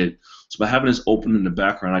always forget. So by having this open in the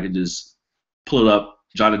background, I can just pull it up,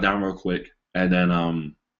 jot it down real quick, and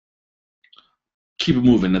then keep it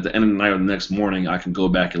moving. At the end of the night or the next morning, I can go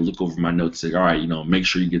back and look over my notes and say, all right, make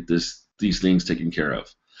sure you get these things taken care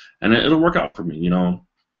of. And it'll work out for me,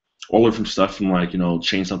 All from stuff from like,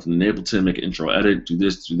 change something in Ableton, make an intro edit, do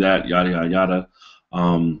this, do that, yada, yada, yada.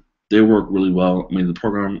 They work really well. I mean, the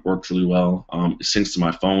program works really well. It syncs to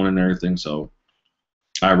my phone and everything, so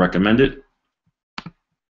I recommend it.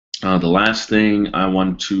 The last thing I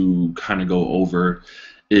want to kind of go over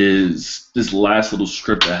is this last little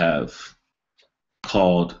script I have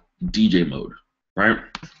called DJ mode, right?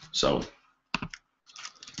 So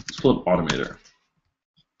let's pull up Automator.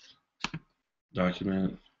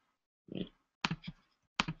 Document.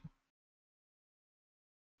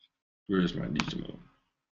 Where's my DJ mode?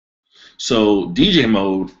 So DJ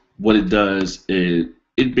mode, what it does is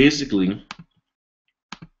it basically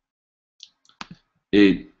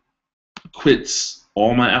quits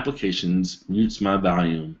all my applications, mutes my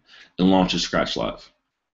volume, and launches Scratch Live.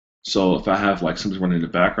 So if I have like something running in the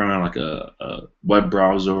background, like a web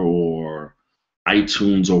browser or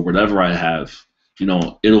iTunes or whatever I have,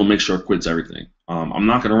 it'll make sure it quits everything. I'm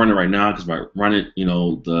not going to run it right now because if I run it,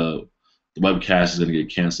 the webcast is going to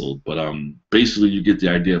get canceled. But basically, you get the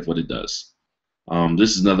idea of what it does.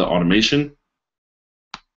 This is another automation.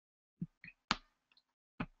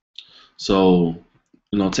 So,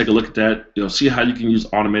 take a look at that. See how you can use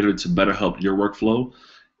Automator to better help your workflow.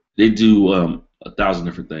 They do 1,000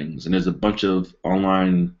 different things, and there's a bunch of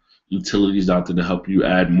online utilities out there to help you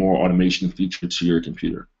add more automation features to your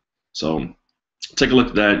computer. So take a look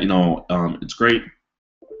at that. It's great.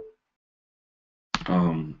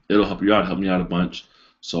 It'll help you out, help me out a bunch.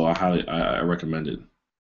 So I recommend it.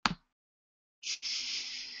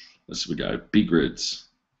 Let's see, we got BGrids.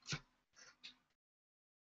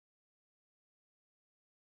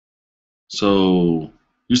 So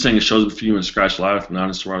you're saying it shows up for you in Scratch Live, not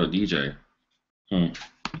in Serato DJ. Let's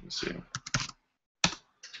see.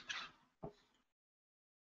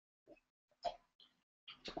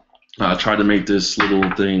 I tried to make this little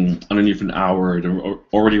thing underneath an hour, and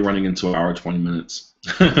already running into an hour 20 minutes.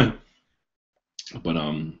 But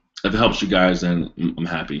if it helps you guys, then I'm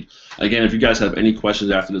happy. Again, if you guys have any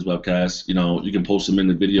questions after this webcast, you can post them in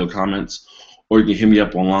the video comments, or you can hit me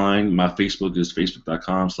up online. My Facebook is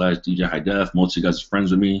facebook.com/DJ High Def. Most of you guys are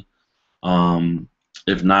friends with me.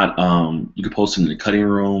 If not, you can post it in the cutting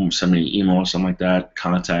room, send me an email or something like that.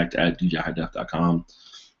 contact@djhighdef.com.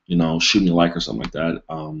 Shoot me a like or something like that.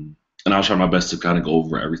 And I'll try my best to kind of go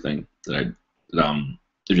over everything if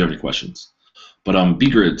you have any questions. But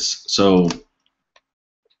B-grids. So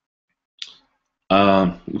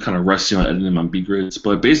we're kind of rusty on editing my B-grids,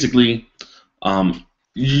 but basically,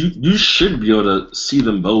 you should be able to see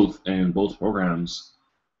them both in both programs.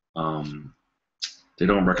 They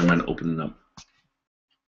don't recommend opening up.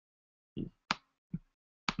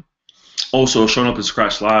 Also, showing up in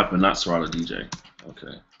Scratch Live, but not Serato DJ.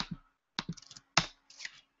 Okay.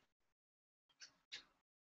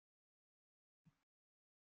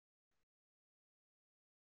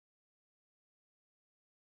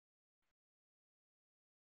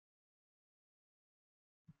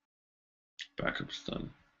 Backup's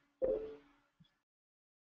done.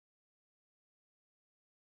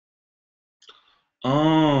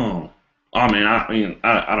 Oh man,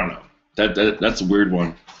 I don't know. That's a weird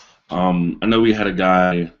one. I know we had a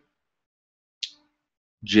guy,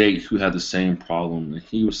 Jake, who had the same problem.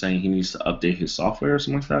 He was saying he needs to update his software or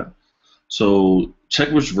something like that. So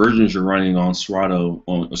check which versions you're running on Serato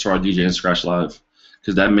DJ and Scratch Live,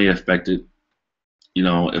 because that may affect it.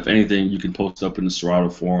 If anything, you can post it up in the Serato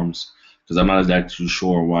forums, because I'm not exactly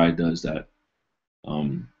sure why it does that.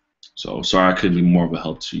 So sorry I couldn't be more of a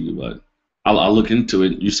help to you, but I'll look into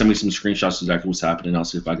it. You send me some screenshots of exactly what's happening. I'll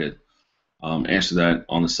see if I could answer that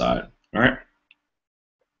on the side. All right.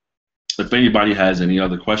 If anybody has any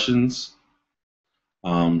other questions,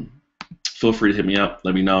 feel free to hit me up.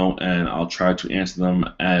 Let me know, and I'll try to answer them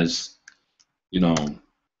as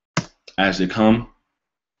as they come.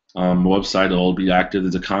 My website will be active.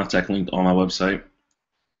 There's a contact link on my website.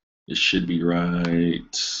 It should be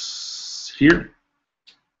right here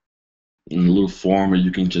in a little form where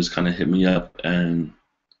you can just kind of hit me up and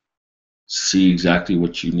see exactly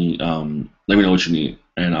what you need. Let me know what you need,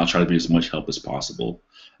 and I'll try to be as much help as possible.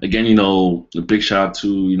 Again, a big shout out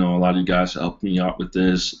to a lot of you guys who helped me out with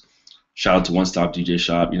this. Shout out to One Stop DJ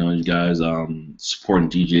Shop. You guys supporting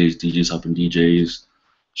DJs helping DJs.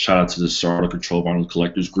 Shout out to the Serato Control Vinyl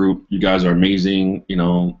Collectors Group. You guys are amazing.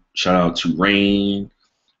 Shout out to Rain.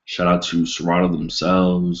 Shout out to Serato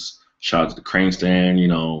themselves. Shout out to the Crane Stand.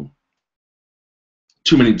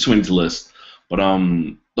 Too many to list. But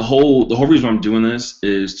the whole reason I'm doing this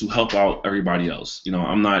is to help out everybody else.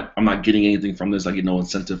 I'm not getting anything from this. I get no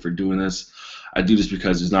incentive for doing this. I do this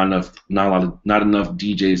because there's not enough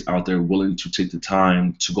DJs out there willing to take the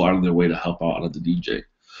time to go out of their way to help out another DJ.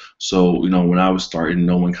 So when I was starting,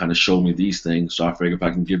 no one kind of showed me these things. So I figured if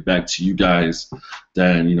I can give back to you guys,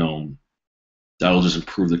 then that'll just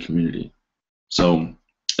improve the community. So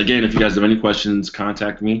again, if you guys have any questions,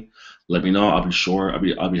 contact me. Let me know.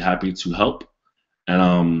 I'll be happy to help.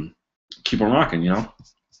 And keep on rocking,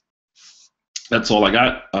 That's all I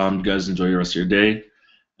got. You guys enjoy the rest of your day,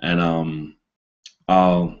 and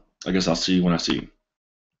I guess I'll see you when I see you.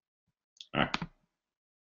 All right.